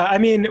 Yeah. I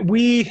mean,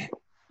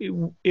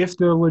 if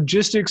the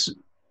logistics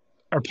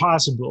are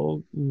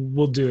possible,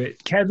 we'll do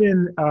it.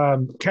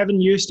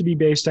 Kevin used to be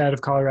based out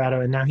of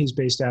Colorado, and now he's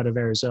based out of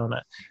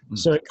Arizona. Mm-hmm.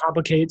 So it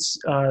complicates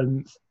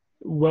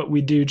what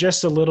we do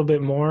just a little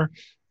bit more.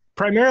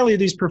 Primarily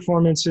these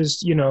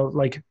performances, you know,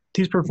 like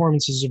these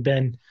performances have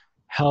been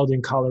held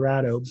in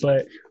Colorado,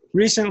 but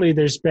recently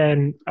there's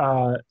been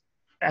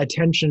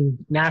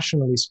attention,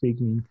 nationally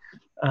speaking,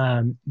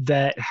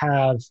 that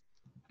have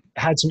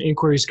had some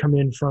inquiries come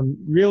in from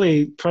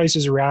really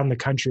places around the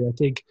country. I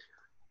think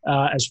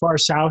as far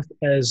south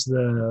as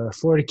the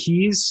Florida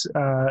Keys,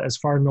 as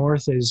far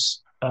north as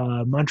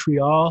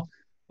Montreal,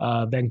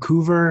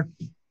 Vancouver,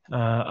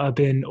 up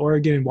in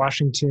Oregon and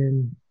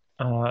Washington,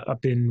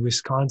 up in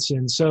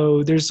Wisconsin.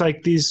 So there's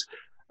like these,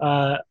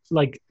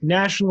 like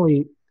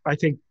nationally, I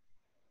think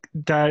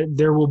that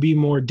there will be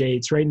more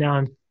dates. Right now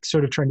I'm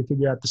sort of trying to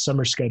figure out the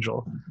summer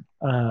schedule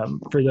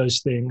for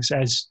those things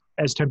as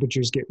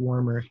temperatures get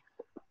warmer.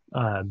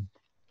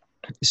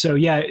 So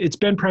yeah, it's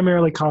been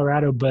primarily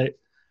Colorado, but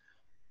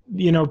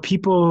you know,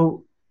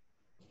 people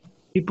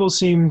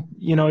seem,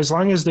 you know, as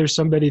long as there's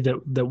somebody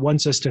that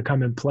wants us to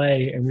come and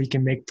play and we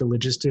can make the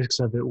logistics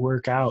of it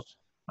work out,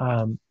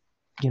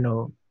 you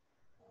know,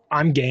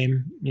 I'm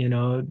game, you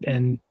know,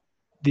 and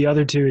the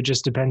other two, it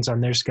just depends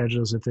on their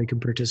schedules if they can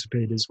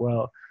participate as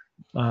well.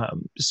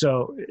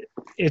 So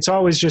it's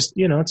always just,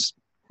 you know,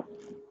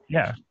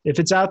 yeah, if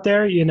it's out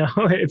there, you know,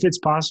 if it's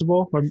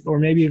possible, or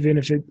maybe even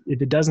if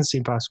it doesn't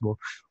seem possible,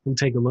 we'll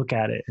take a look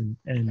at it.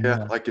 And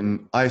yeah, like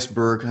an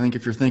iceberg. I think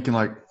if you're thinking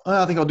like,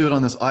 oh, I think I'll do it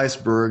on this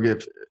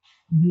iceberg.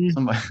 Mhm.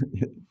 somebody,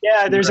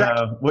 Yeah, there's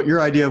actually. what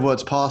your idea of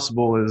what's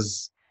possible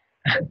is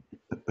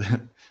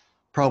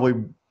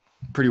probably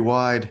pretty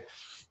wide.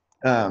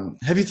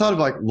 Have you thought of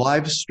like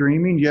live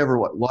streaming? Do you ever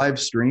live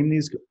stream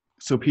these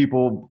so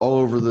people all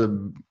over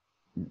the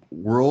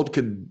world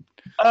could?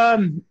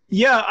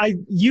 Yeah, I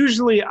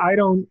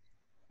don't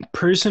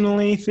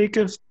personally think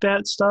of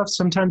that stuff.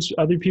 Sometimes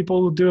other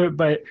people will do it,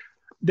 but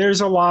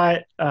there's a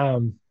lot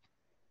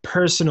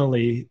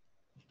personally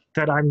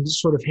that I'm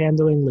sort of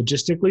handling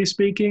logistically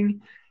speaking.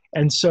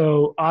 And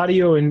so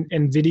audio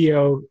and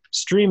video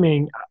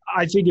streaming,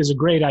 I think is a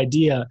great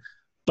idea,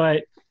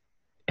 but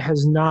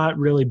has not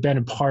really been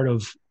a part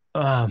of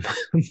um,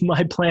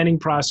 my planning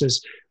process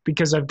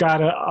because I've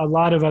got a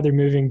lot of other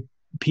moving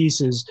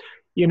pieces,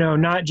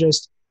 not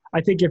just,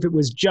 I think if it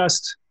was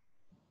just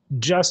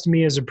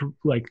me as a,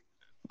 like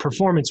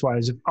performance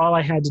wise, if all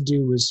I had to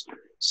do was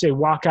say,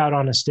 walk out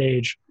on a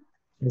stage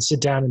and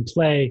sit down and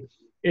play,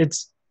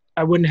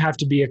 I wouldn't have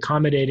to be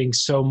accommodating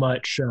so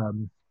much.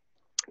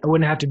 I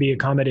wouldn't have to be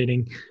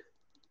accommodating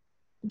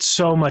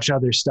so much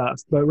other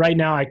stuff. But right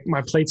now,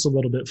 my plate's a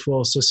little bit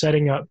full. So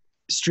setting up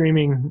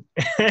streaming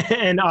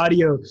and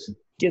audio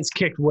gets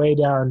kicked way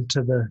down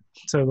to the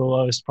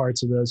lowest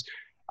parts of those.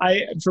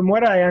 From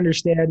what I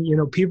understand,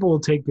 people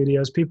take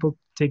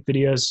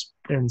videos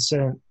and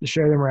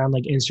share them around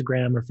like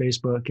Instagram or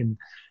Facebook, and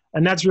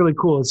that's really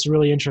cool. It's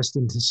really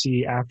interesting to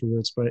see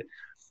afterwards. But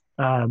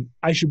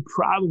I should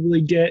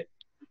probably get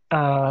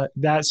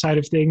that side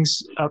of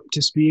things up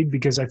to speed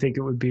because I think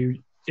it would be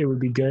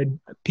good.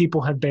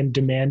 People have been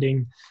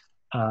demanding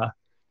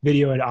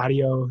video and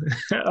audio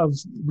of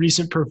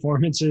recent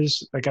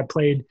performances. Like I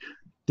played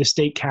the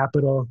state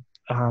capitol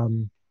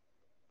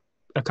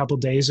a couple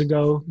days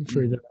ago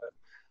for the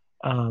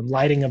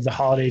lighting of the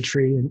holiday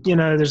tree, and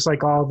there's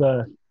like all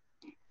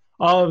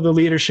of the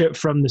leadership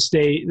from the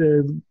state,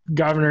 the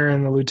governor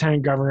and the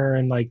lieutenant governor,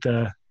 and like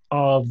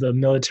all of the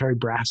military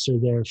brass are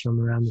there from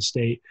around the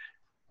state.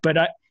 But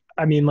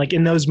I mean, like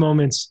in those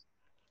moments,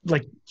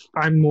 like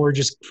I'm more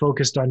just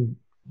focused on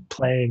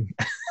playing.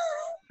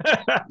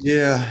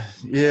 Yeah,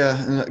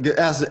 yeah. And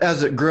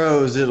as it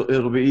grows,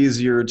 it'll be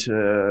easier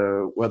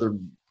to, whether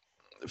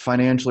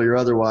financially or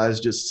otherwise,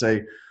 just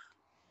say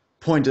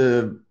point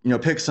to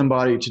pick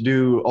somebody to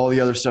do all the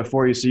other stuff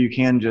for you, so you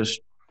can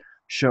just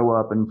show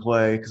up and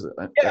play.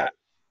 Yeah,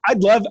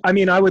 I'd love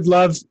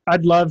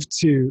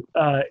to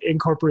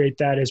incorporate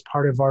that as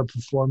part of our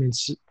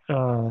performance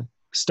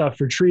stuff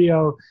for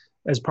trio,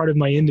 as part of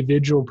my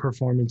individual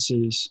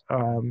performances.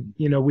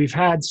 We've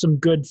had some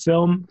good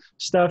film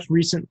stuff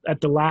recent.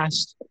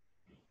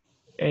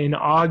 In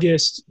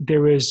August,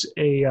 there was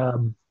a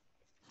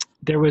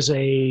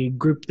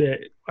group that,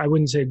 I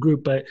wouldn't say a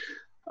group, but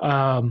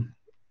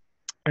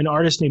an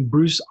artist named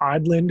Bruce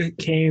Odland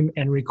came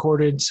and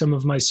recorded some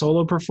of my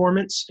solo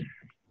performance,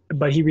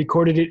 but he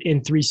recorded it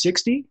in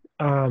 360,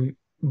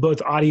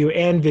 both audio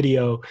and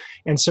video.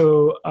 And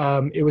so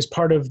it was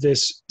part of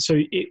this.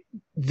 So it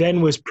then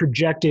was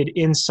projected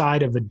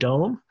inside of a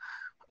dome.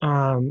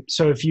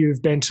 So if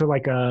you've been to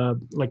like a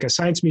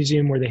science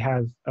museum where they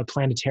have a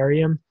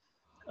planetarium,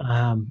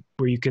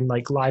 where you can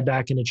like lie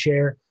back in a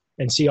chair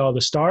and see all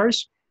the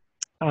stars,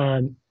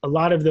 a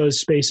lot of those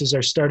spaces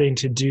are starting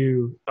to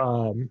do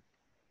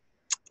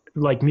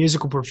like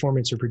musical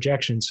performance or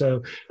projection.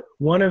 So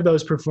one of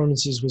those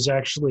performances was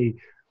actually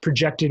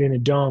projected in a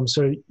dome.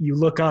 So you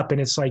look up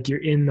and it's like you're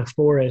in the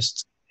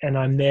forest and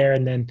I'm there,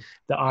 and then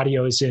the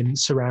audio is in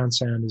surround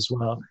sound as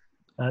well.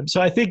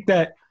 So I think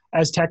that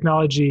as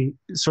technology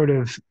sort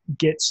of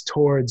gets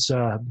towards,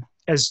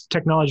 as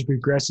technology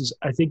progresses,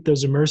 I think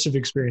those immersive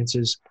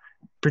experiences,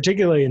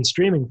 particularly in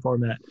streaming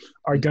format,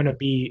 are going to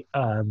be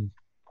a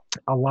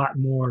lot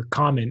more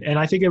common. And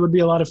I think it would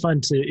be a lot of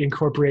fun to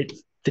incorporate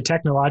the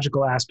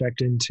technological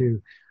aspect into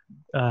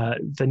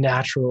the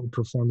natural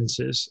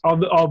performances,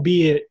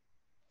 albeit,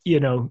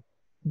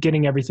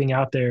 getting everything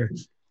out there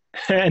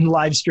and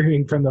live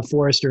streaming from a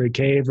forest or a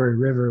cave or a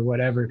river or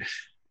whatever.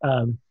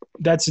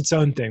 That's its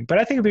own thing. But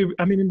I think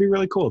it'd be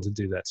really cool to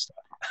do that stuff.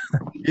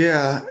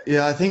 Yeah,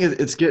 yeah. I think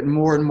it's getting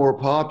more and more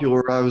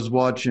popular. I was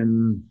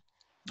watching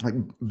like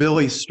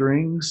Billy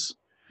Strings.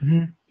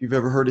 Mm-hmm. If you've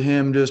ever heard of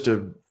him, just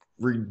a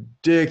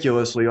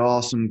ridiculously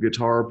awesome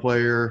guitar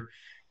player.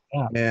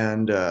 Yeah.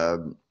 And I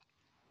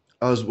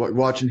was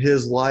watching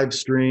his live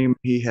stream.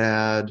 He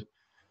had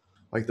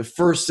like the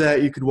first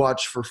set you could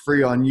watch for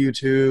free on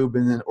YouTube,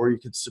 and then, or you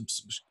could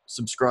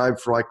subscribe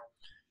for like,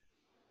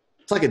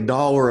 it's like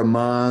 $1 a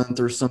month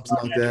or something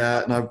like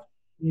that. And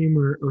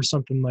or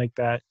something like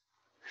that.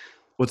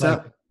 What's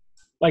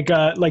like,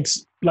 that?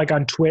 Like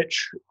on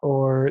Twitch,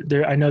 or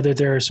there. I know that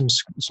there are some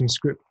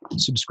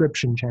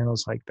subscription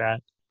channels like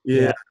that.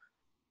 Yeah.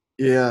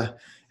 Yeah.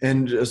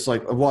 And just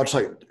like I watched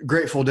like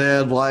Grateful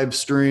Dead live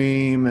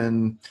stream.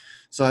 And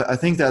so I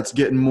think that's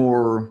getting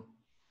more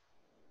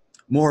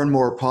and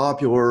more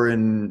popular.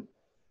 And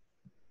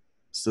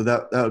so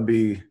that would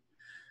be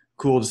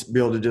cool to be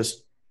able to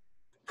just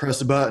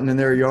press a button and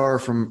there you are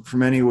from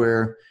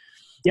anywhere.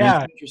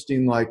 Yeah. And it's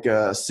interesting, like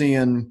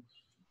seeing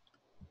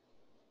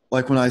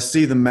like when I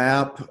see the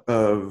map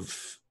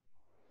of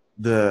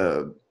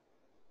the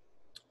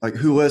like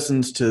who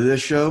listens to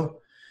this show,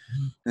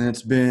 and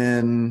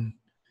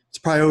it's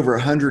probably over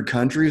 100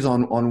 countries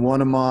on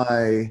one of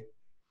my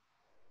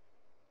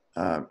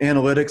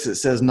analytics. It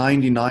says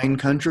 99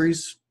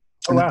 countries,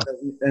 Oh wow.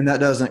 and that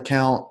doesn't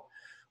count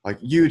like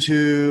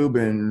YouTube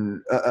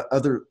and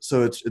other.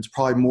 So it's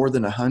probably more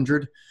than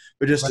 100.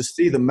 But just to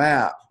see the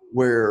map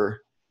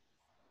where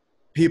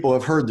people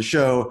have heard the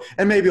show,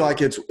 and maybe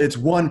like it's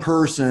one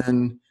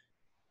person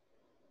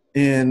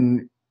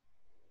in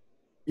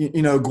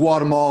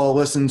Guatemala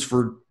listens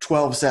for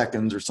 12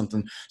 seconds or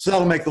something, so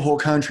that'll make the whole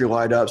country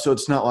light up. So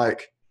it's not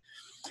like,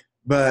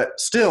 but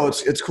still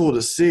it's cool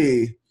to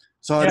see.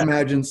 So I'd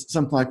imagine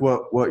something like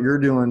what you're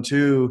doing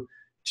too,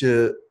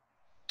 to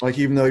like,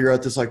 even though you're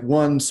at this like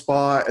one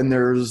spot and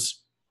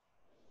there's,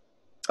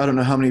 I don't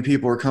know how many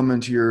people are coming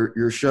to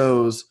your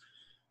shows,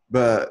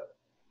 but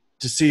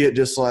to see it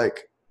just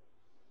like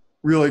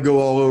really go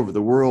all over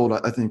the world,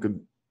 I think would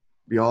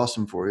be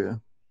awesome for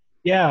you.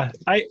 Yeah,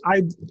 I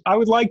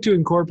would like to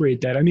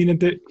incorporate that. I mean,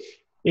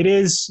 it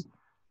is.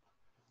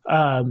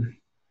 I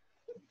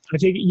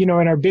think in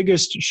our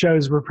biggest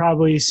shows, we're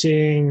probably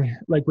seeing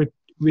like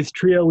with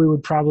Trio, we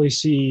would probably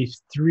see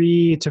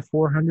 300 to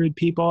 400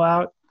 people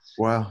out.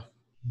 Wow.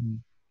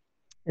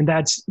 And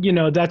that's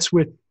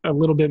with a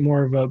little bit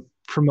more of a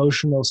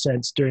promotional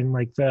sense during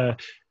like the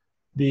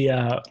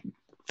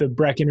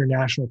Breck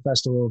International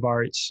Festival of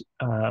Arts,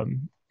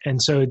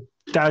 and so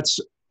that's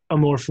a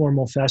more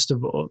formal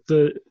festival.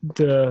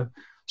 The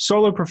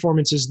solo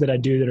performances that I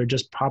do that are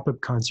just pop-up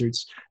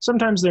concerts,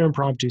 sometimes they're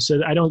impromptu.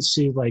 So I don't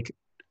see, like,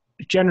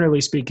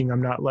 generally speaking,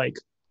 I'm not like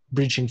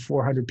reaching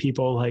 400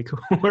 people like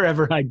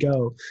wherever I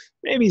go.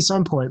 Maybe at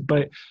some point,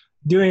 but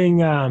doing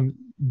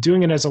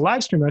it as a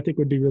live stream, I think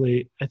that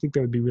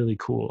would be really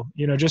cool.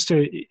 Just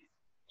to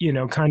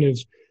kind of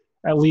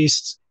at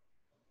least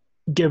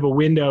give a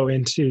window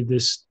into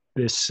this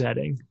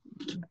setting.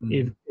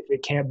 If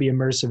it can't be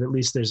immersive, at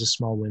least there's a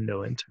small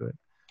window into it.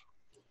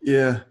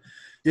 Yeah.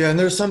 And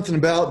there's something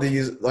about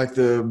these, like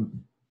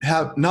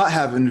not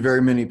having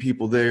very many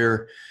people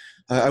there.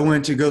 I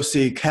went to go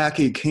see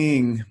Kaki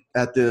King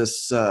at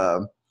this.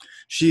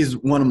 She's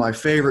one of my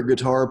favorite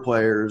guitar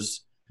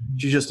players.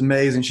 She's just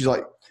amazing. She's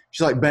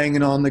like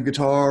banging on the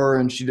guitar,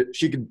 and you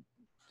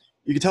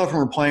could tell from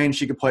her playing,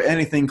 she could play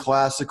anything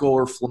classical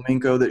or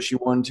flamenco that she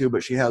wanted to,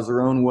 but she has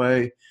her own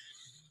way.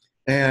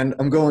 And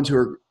I'm going to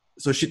her.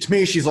 So to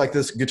me, she's like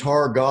this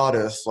guitar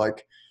goddess,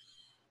 like,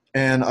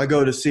 and I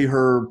go to see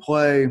her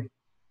play.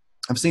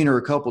 I've seen her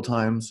a couple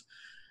times,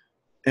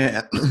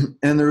 and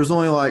there was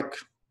only like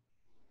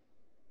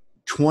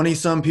 20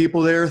 some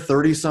people there,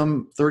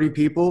 30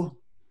 people.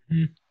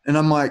 And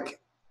I'm like,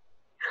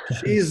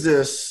 she's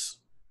this,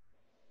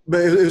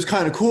 but it was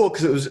kind of cool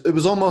because it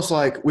was almost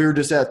like we were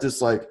just at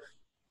this, like,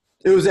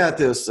 it was at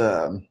this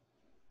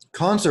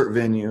concert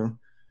venue,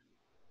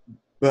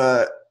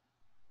 but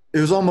it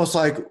was almost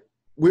like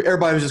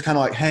everybody was just kind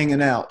of like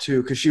hanging out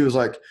too, because she was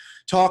like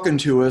talking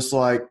to us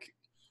like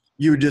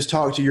you would just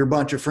talk to your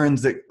bunch of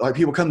friends that, like,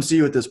 people come to see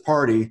you at this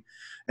party,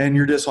 and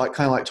you're just like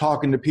kind of like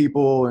talking to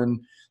people.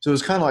 And so it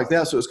was kind of like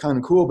that. So it was kind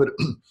of cool, but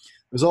it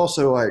was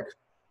also like,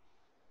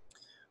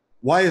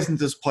 why isn't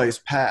this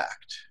place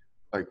packed?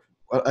 Like,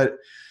 I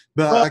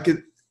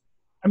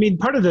mean,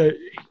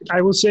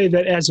 I will say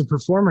that as a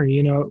performer,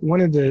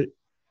 one of the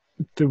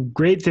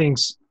great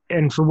things,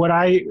 and for what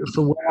I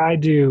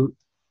do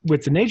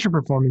with the nature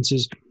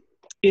performances,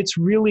 it's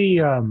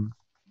really,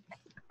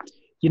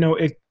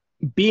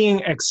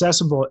 being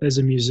accessible as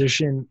a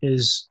musician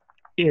is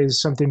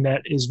something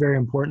that is very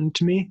important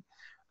to me.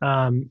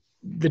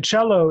 The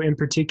cello in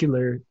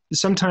particular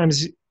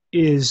sometimes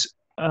is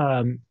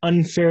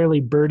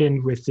unfairly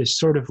burdened with this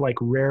sort of like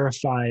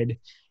rarefied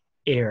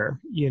air.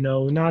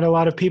 Not a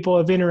lot of people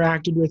have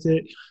interacted with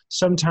it.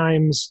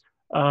 Sometimes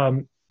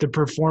the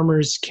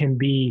performers can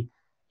be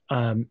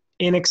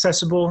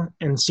inaccessible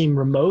and seem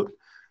remote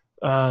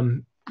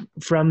from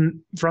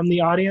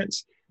the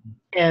audience.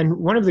 And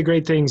one of the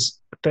great things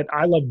that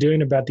I love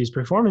doing about these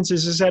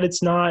performances is that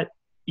it's not,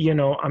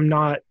 I'm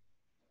not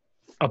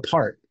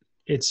apart.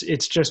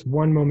 It's just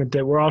one moment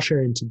that we're all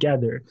sharing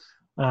together.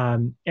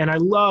 And I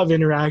love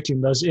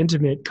interacting, those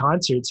intimate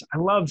concerts. I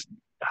love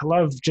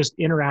just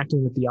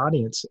interacting with the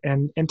audience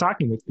and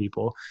talking with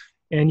people.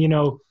 And,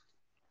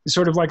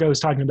 sort of like I was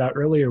talking about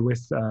earlier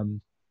with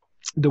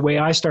the way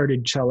I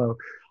started cello,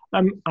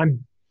 I'm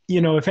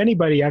if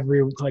anybody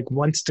ever like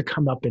wants to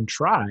come up and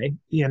try,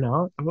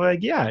 I'm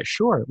like, yeah,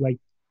 sure. Like,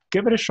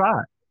 give it a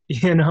shot,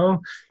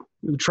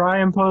 try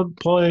and pull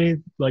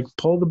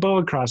the bow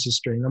across the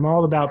string. I'm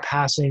all about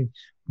passing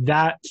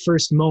that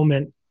first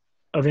moment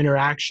of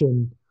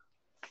interaction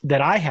that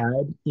I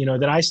had,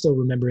 that I still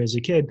remember as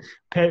a kid,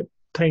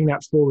 paying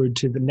that forward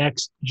to the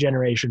next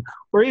generation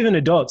or even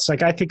adults.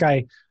 Like, I think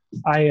I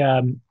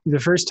the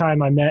first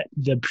time I met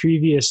the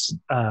previous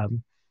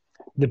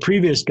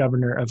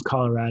governor of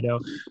Colorado,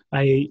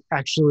 I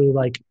actually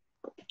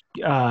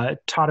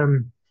taught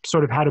him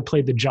sort of how to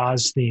play the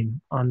Jaws theme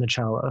on the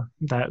cello,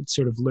 that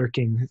sort of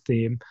lurking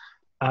theme.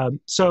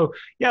 So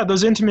yeah,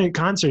 those intimate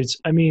concerts.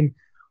 I mean,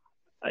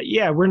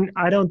 yeah,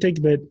 I don't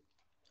think that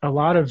a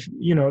lot of,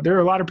 there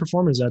are a lot of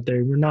performers out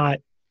there. We're not,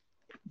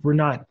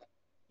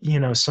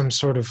 some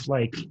sort of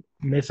like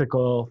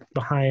mythical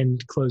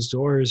behind closed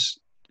doors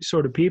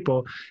sort of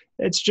people.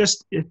 It's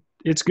just,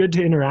 it's good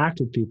to interact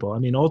with people. I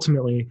mean,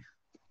 ultimately,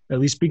 at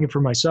least speaking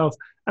for myself,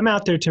 I'm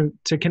out there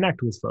to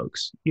connect with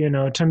folks,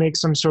 to make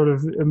some sort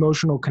of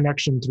emotional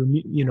connection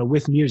through,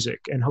 with music,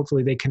 and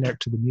hopefully they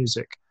connect to the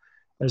music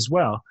as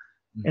well.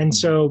 Mm-hmm. And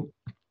so,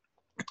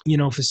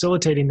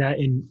 facilitating that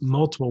in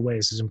multiple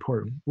ways is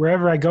important.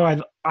 Wherever I go,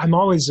 I'm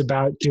always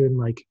about doing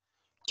like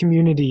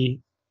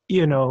community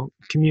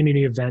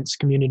events,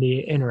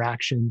 community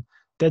interaction.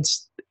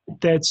 That's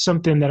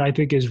something that I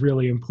think is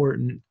really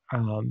important.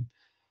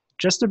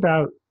 Just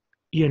about,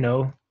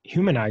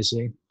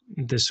 humanizing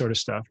this sort of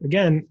stuff.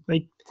 Again,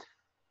 like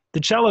the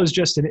cello is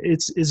just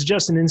it's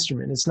just an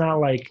instrument. It's not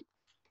like,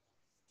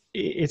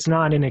 it's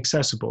not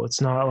inaccessible. It's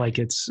not like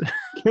it's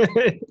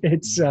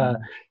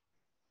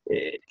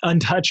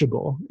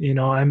untouchable.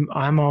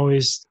 I'm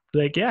always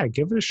like, yeah,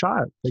 give it a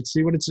shot. Like,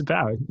 see what it's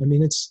about. I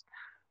mean, it's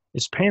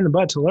pain in the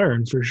butt to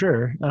learn for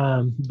sure.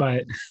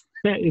 But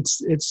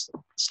it's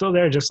still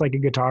there, just like a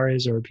guitar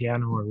is, or a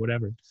piano or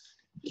whatever.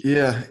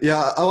 Yeah.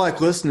 I like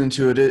listening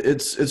to it.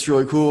 It's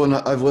really cool. And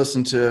I've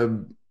listened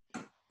to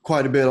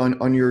quite a bit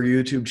on your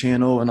YouTube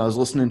channel, and I was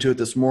listening to it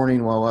this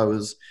morning while I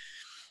was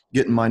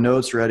getting my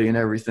notes ready and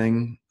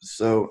everything.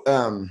 So,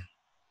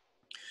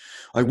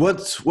 like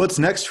what's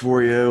next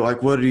for you?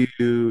 Like, what do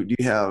you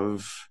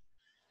have?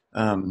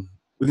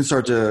 We can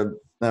start to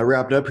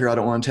wrap it up here. I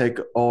don't want to take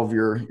all of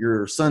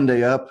your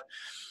Sunday up.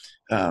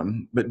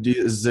 But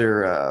is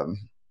there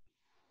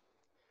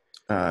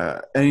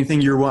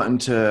anything you're wanting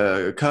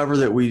to cover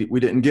that we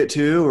didn't get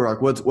to, or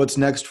like what's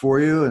next for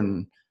you?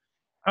 And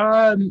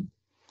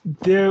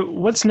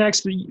what's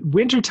next?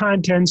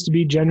 Wintertime tends to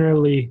be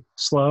generally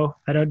slow.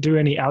 I don't do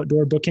any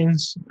outdoor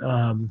bookings.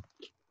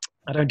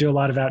 I don't do a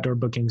lot of outdoor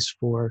bookings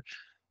for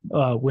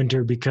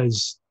winter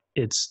because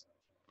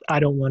I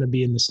don't want to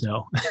be in the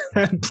snow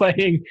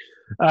playing.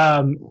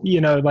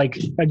 Like,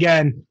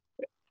 again,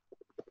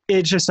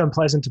 it's just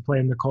unpleasant to play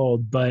in the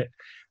cold. But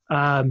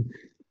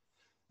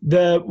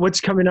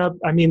what's coming up,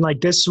 I mean, like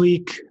this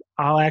week,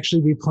 I'll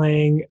actually be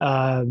playing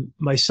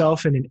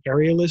myself and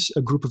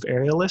a group of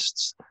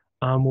aerialists.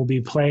 We'll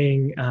be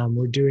playing.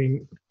 We're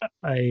doing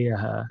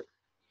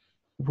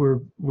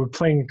we're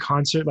playing a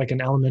concert, like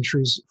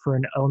for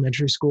an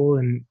elementary school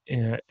in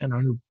an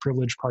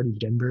underprivileged part of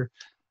Denver,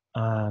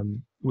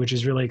 which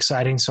is really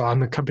exciting. So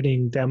I'm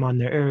accompanying them on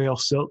their aerial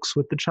silks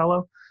with the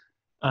cello.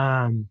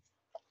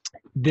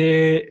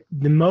 The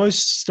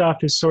most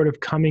stuff is sort of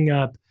coming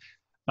up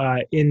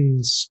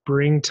in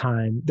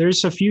springtime.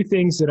 There's a few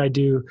things that I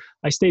do.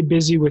 I stay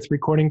busy with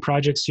recording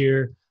projects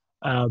here.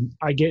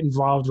 I get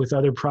involved with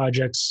other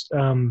projects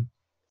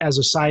as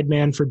a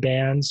sideman for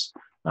bands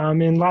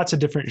in lots of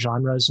different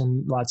genres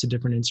and lots of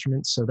different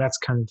instruments. So that's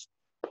kind of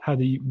how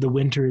the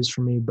winter is for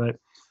me. But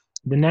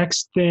the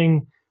next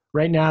thing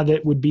right now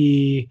that would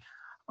be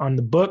on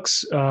the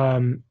books,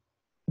 the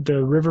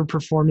river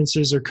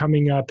performances are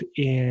coming up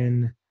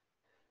in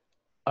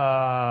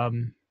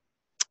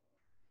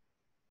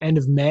end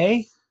of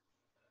May,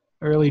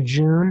 early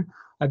June.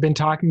 I've been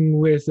talking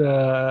with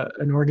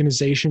an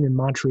organization in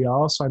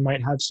Montreal, so I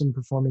might have some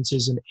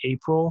performances in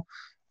April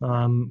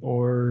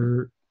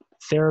or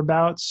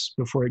thereabouts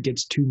before it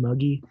gets too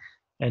muggy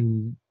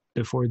and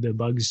before the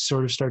bugs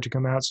sort of start to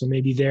come out. So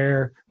maybe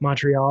there,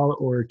 Montreal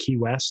or Key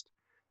West.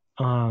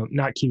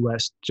 Not Key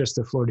West, just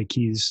the Florida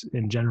Keys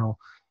in general.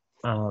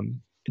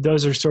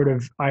 Those are sort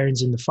of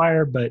irons in the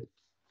fire, but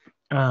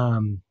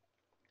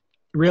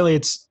really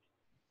it's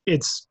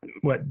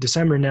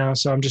December now,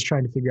 so I'm just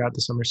trying to figure out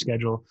the summer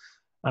schedule.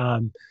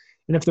 And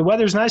if the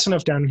weather's nice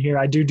enough down here,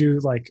 I do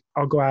like,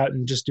 I'll go out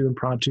and just do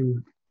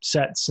impromptu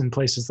sets in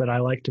places that I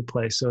like to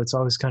play. So it's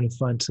always kind of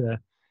fun to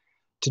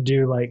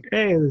do like,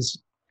 hey,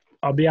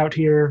 I'll be out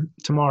here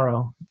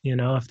tomorrow,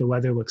 if the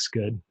weather looks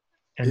good,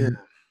 and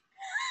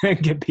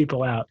get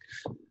people out.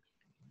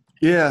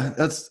 Yeah,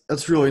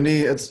 that's really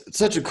neat. It's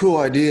such a cool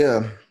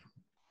idea.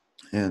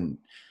 And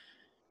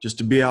just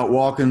to be out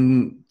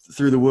walking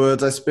through the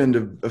woods. I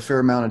spend a fair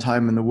amount of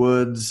time in the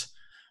woods.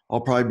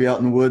 I'll probably be out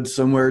in the woods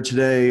somewhere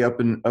today, up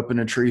in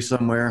a tree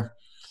somewhere.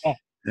 Oh.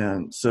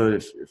 And so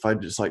if I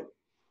just like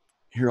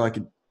hear like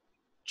a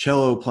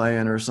cello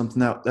playing or something,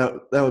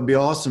 that would be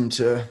awesome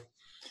to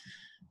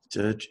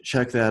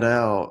check that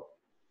out.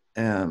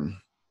 And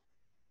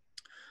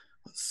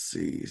let's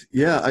see.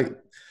 Yeah,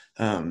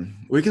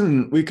 we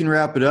can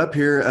wrap it up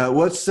here.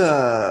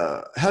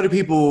 How do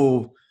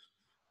people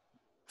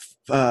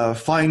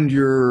find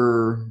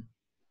your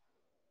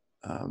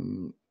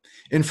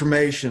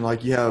information?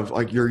 Like, you have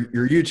like your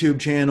YouTube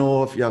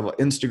channel, if you have like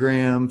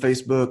Instagram,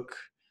 Facebook.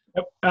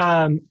 Yep.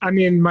 I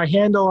mean, my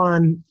handle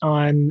on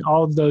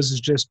all of those is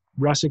just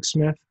Russick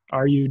Smith,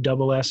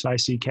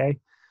 RUSSICK,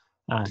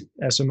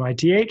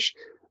 SMITH.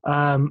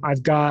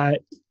 I've got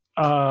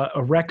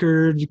a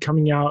record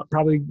coming out,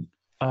 probably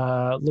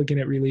looking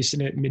at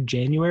releasing it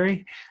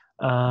mid-January.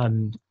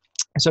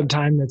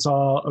 Sometime that's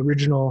all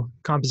original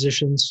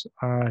compositions,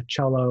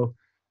 cello,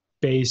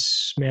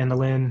 bass,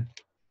 mandolin,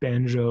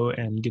 banjo,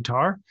 and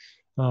guitar.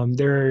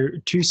 There are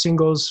 2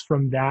 singles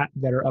from that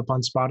are up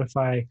on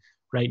Spotify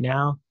right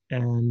now,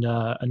 and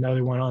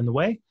another one on the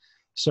way.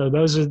 So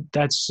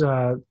that's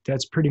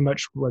pretty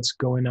much what's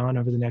going on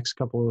over the next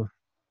couple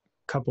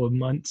of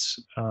months.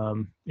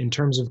 In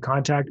terms of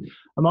contact,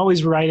 I'm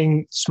always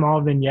writing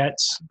small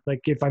vignettes.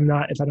 Like if I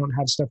don't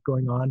have stuff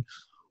going on,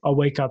 I'll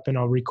wake up and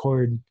I'll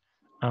record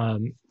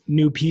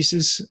new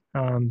pieces,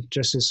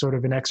 just as sort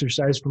of an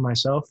exercise for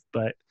myself.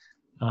 But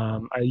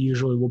I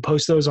usually will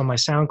post those on my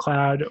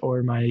SoundCloud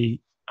or my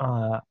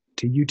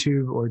to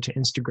YouTube or to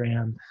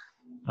Instagram.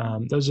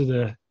 Those are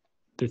the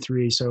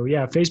 3. So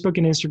yeah, Facebook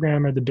and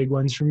Instagram are the big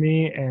ones for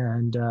me,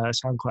 and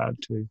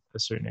SoundCloud to a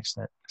certain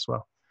extent as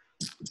well.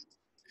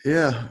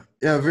 Yeah,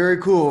 very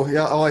cool.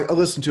 Yeah, I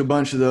listened to a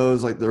bunch of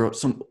those. Like there are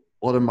a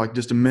lot of them like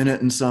just a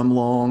minute and some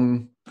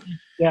long.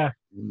 Yeah,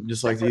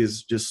 just like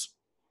these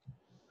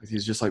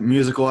like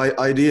musical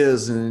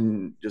ideas,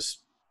 and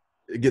just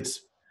it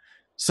gets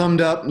summed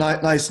up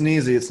nice and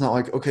easy. It's not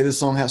like, okay, this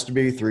song has to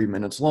be 3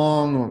 minutes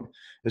long.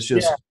 It's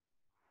just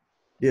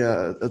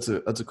that's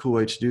a cool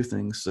way to do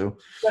things. So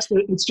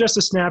it's just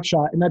a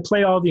snapshot, and I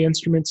play all the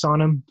instruments on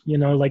them.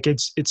 Like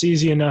it's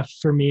easy enough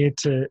for me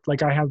to,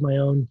 like, I have my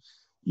own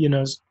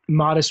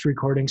modest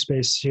recording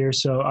space here,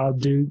 so I'll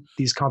do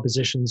these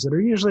compositions that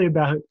are usually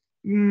about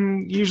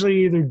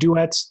usually either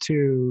duets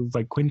to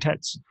like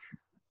quintets,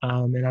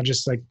 and I'll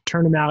just like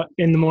turn them out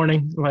in the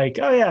morning, like,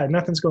 oh yeah,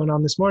 nothing's going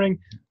on this morning,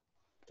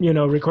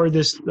 record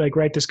this, like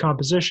write this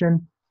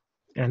composition,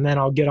 and then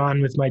I'll get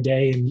on with my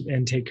day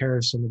and take care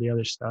of some of the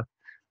other stuff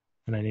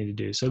that I need to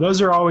do. So those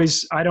are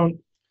always, I don't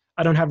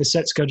have a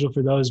set schedule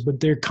for those, but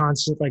they're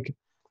constant, like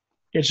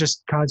it's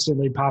just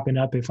constantly popping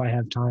up if I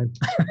have time.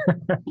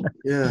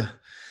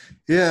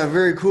 Yeah,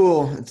 very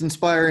cool. It's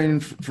inspiring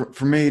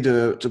for me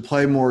to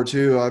play more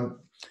too.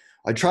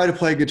 I try to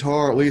play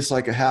guitar at least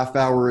like a half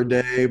hour a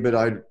day, but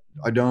I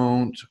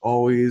don't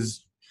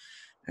always.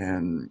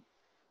 And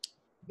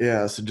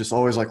yeah, so just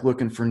always like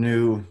looking for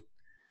new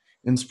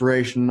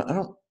inspiration.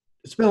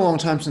 It's been a long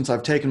time since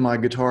I've taken my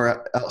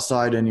guitar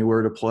outside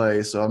anywhere to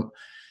play. So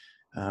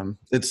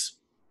it's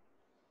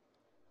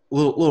a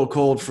little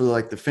cold for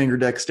like the finger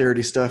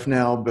dexterity stuff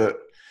now, but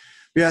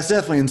yeah, it's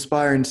definitely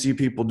inspiring to see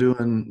people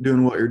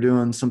doing what you're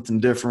doing, something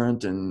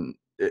different and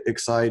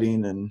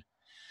exciting. And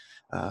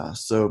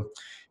so,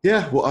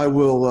 yeah, well,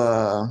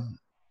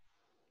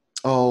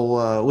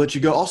 I'll let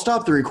you go. I'll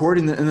stop the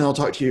recording and then I'll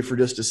talk to you for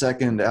just a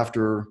second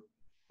after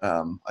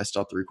I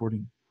stop the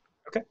recording.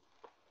 Okay.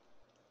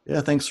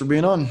 Yeah, thanks for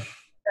being on.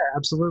 Yeah,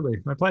 absolutely.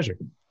 My pleasure.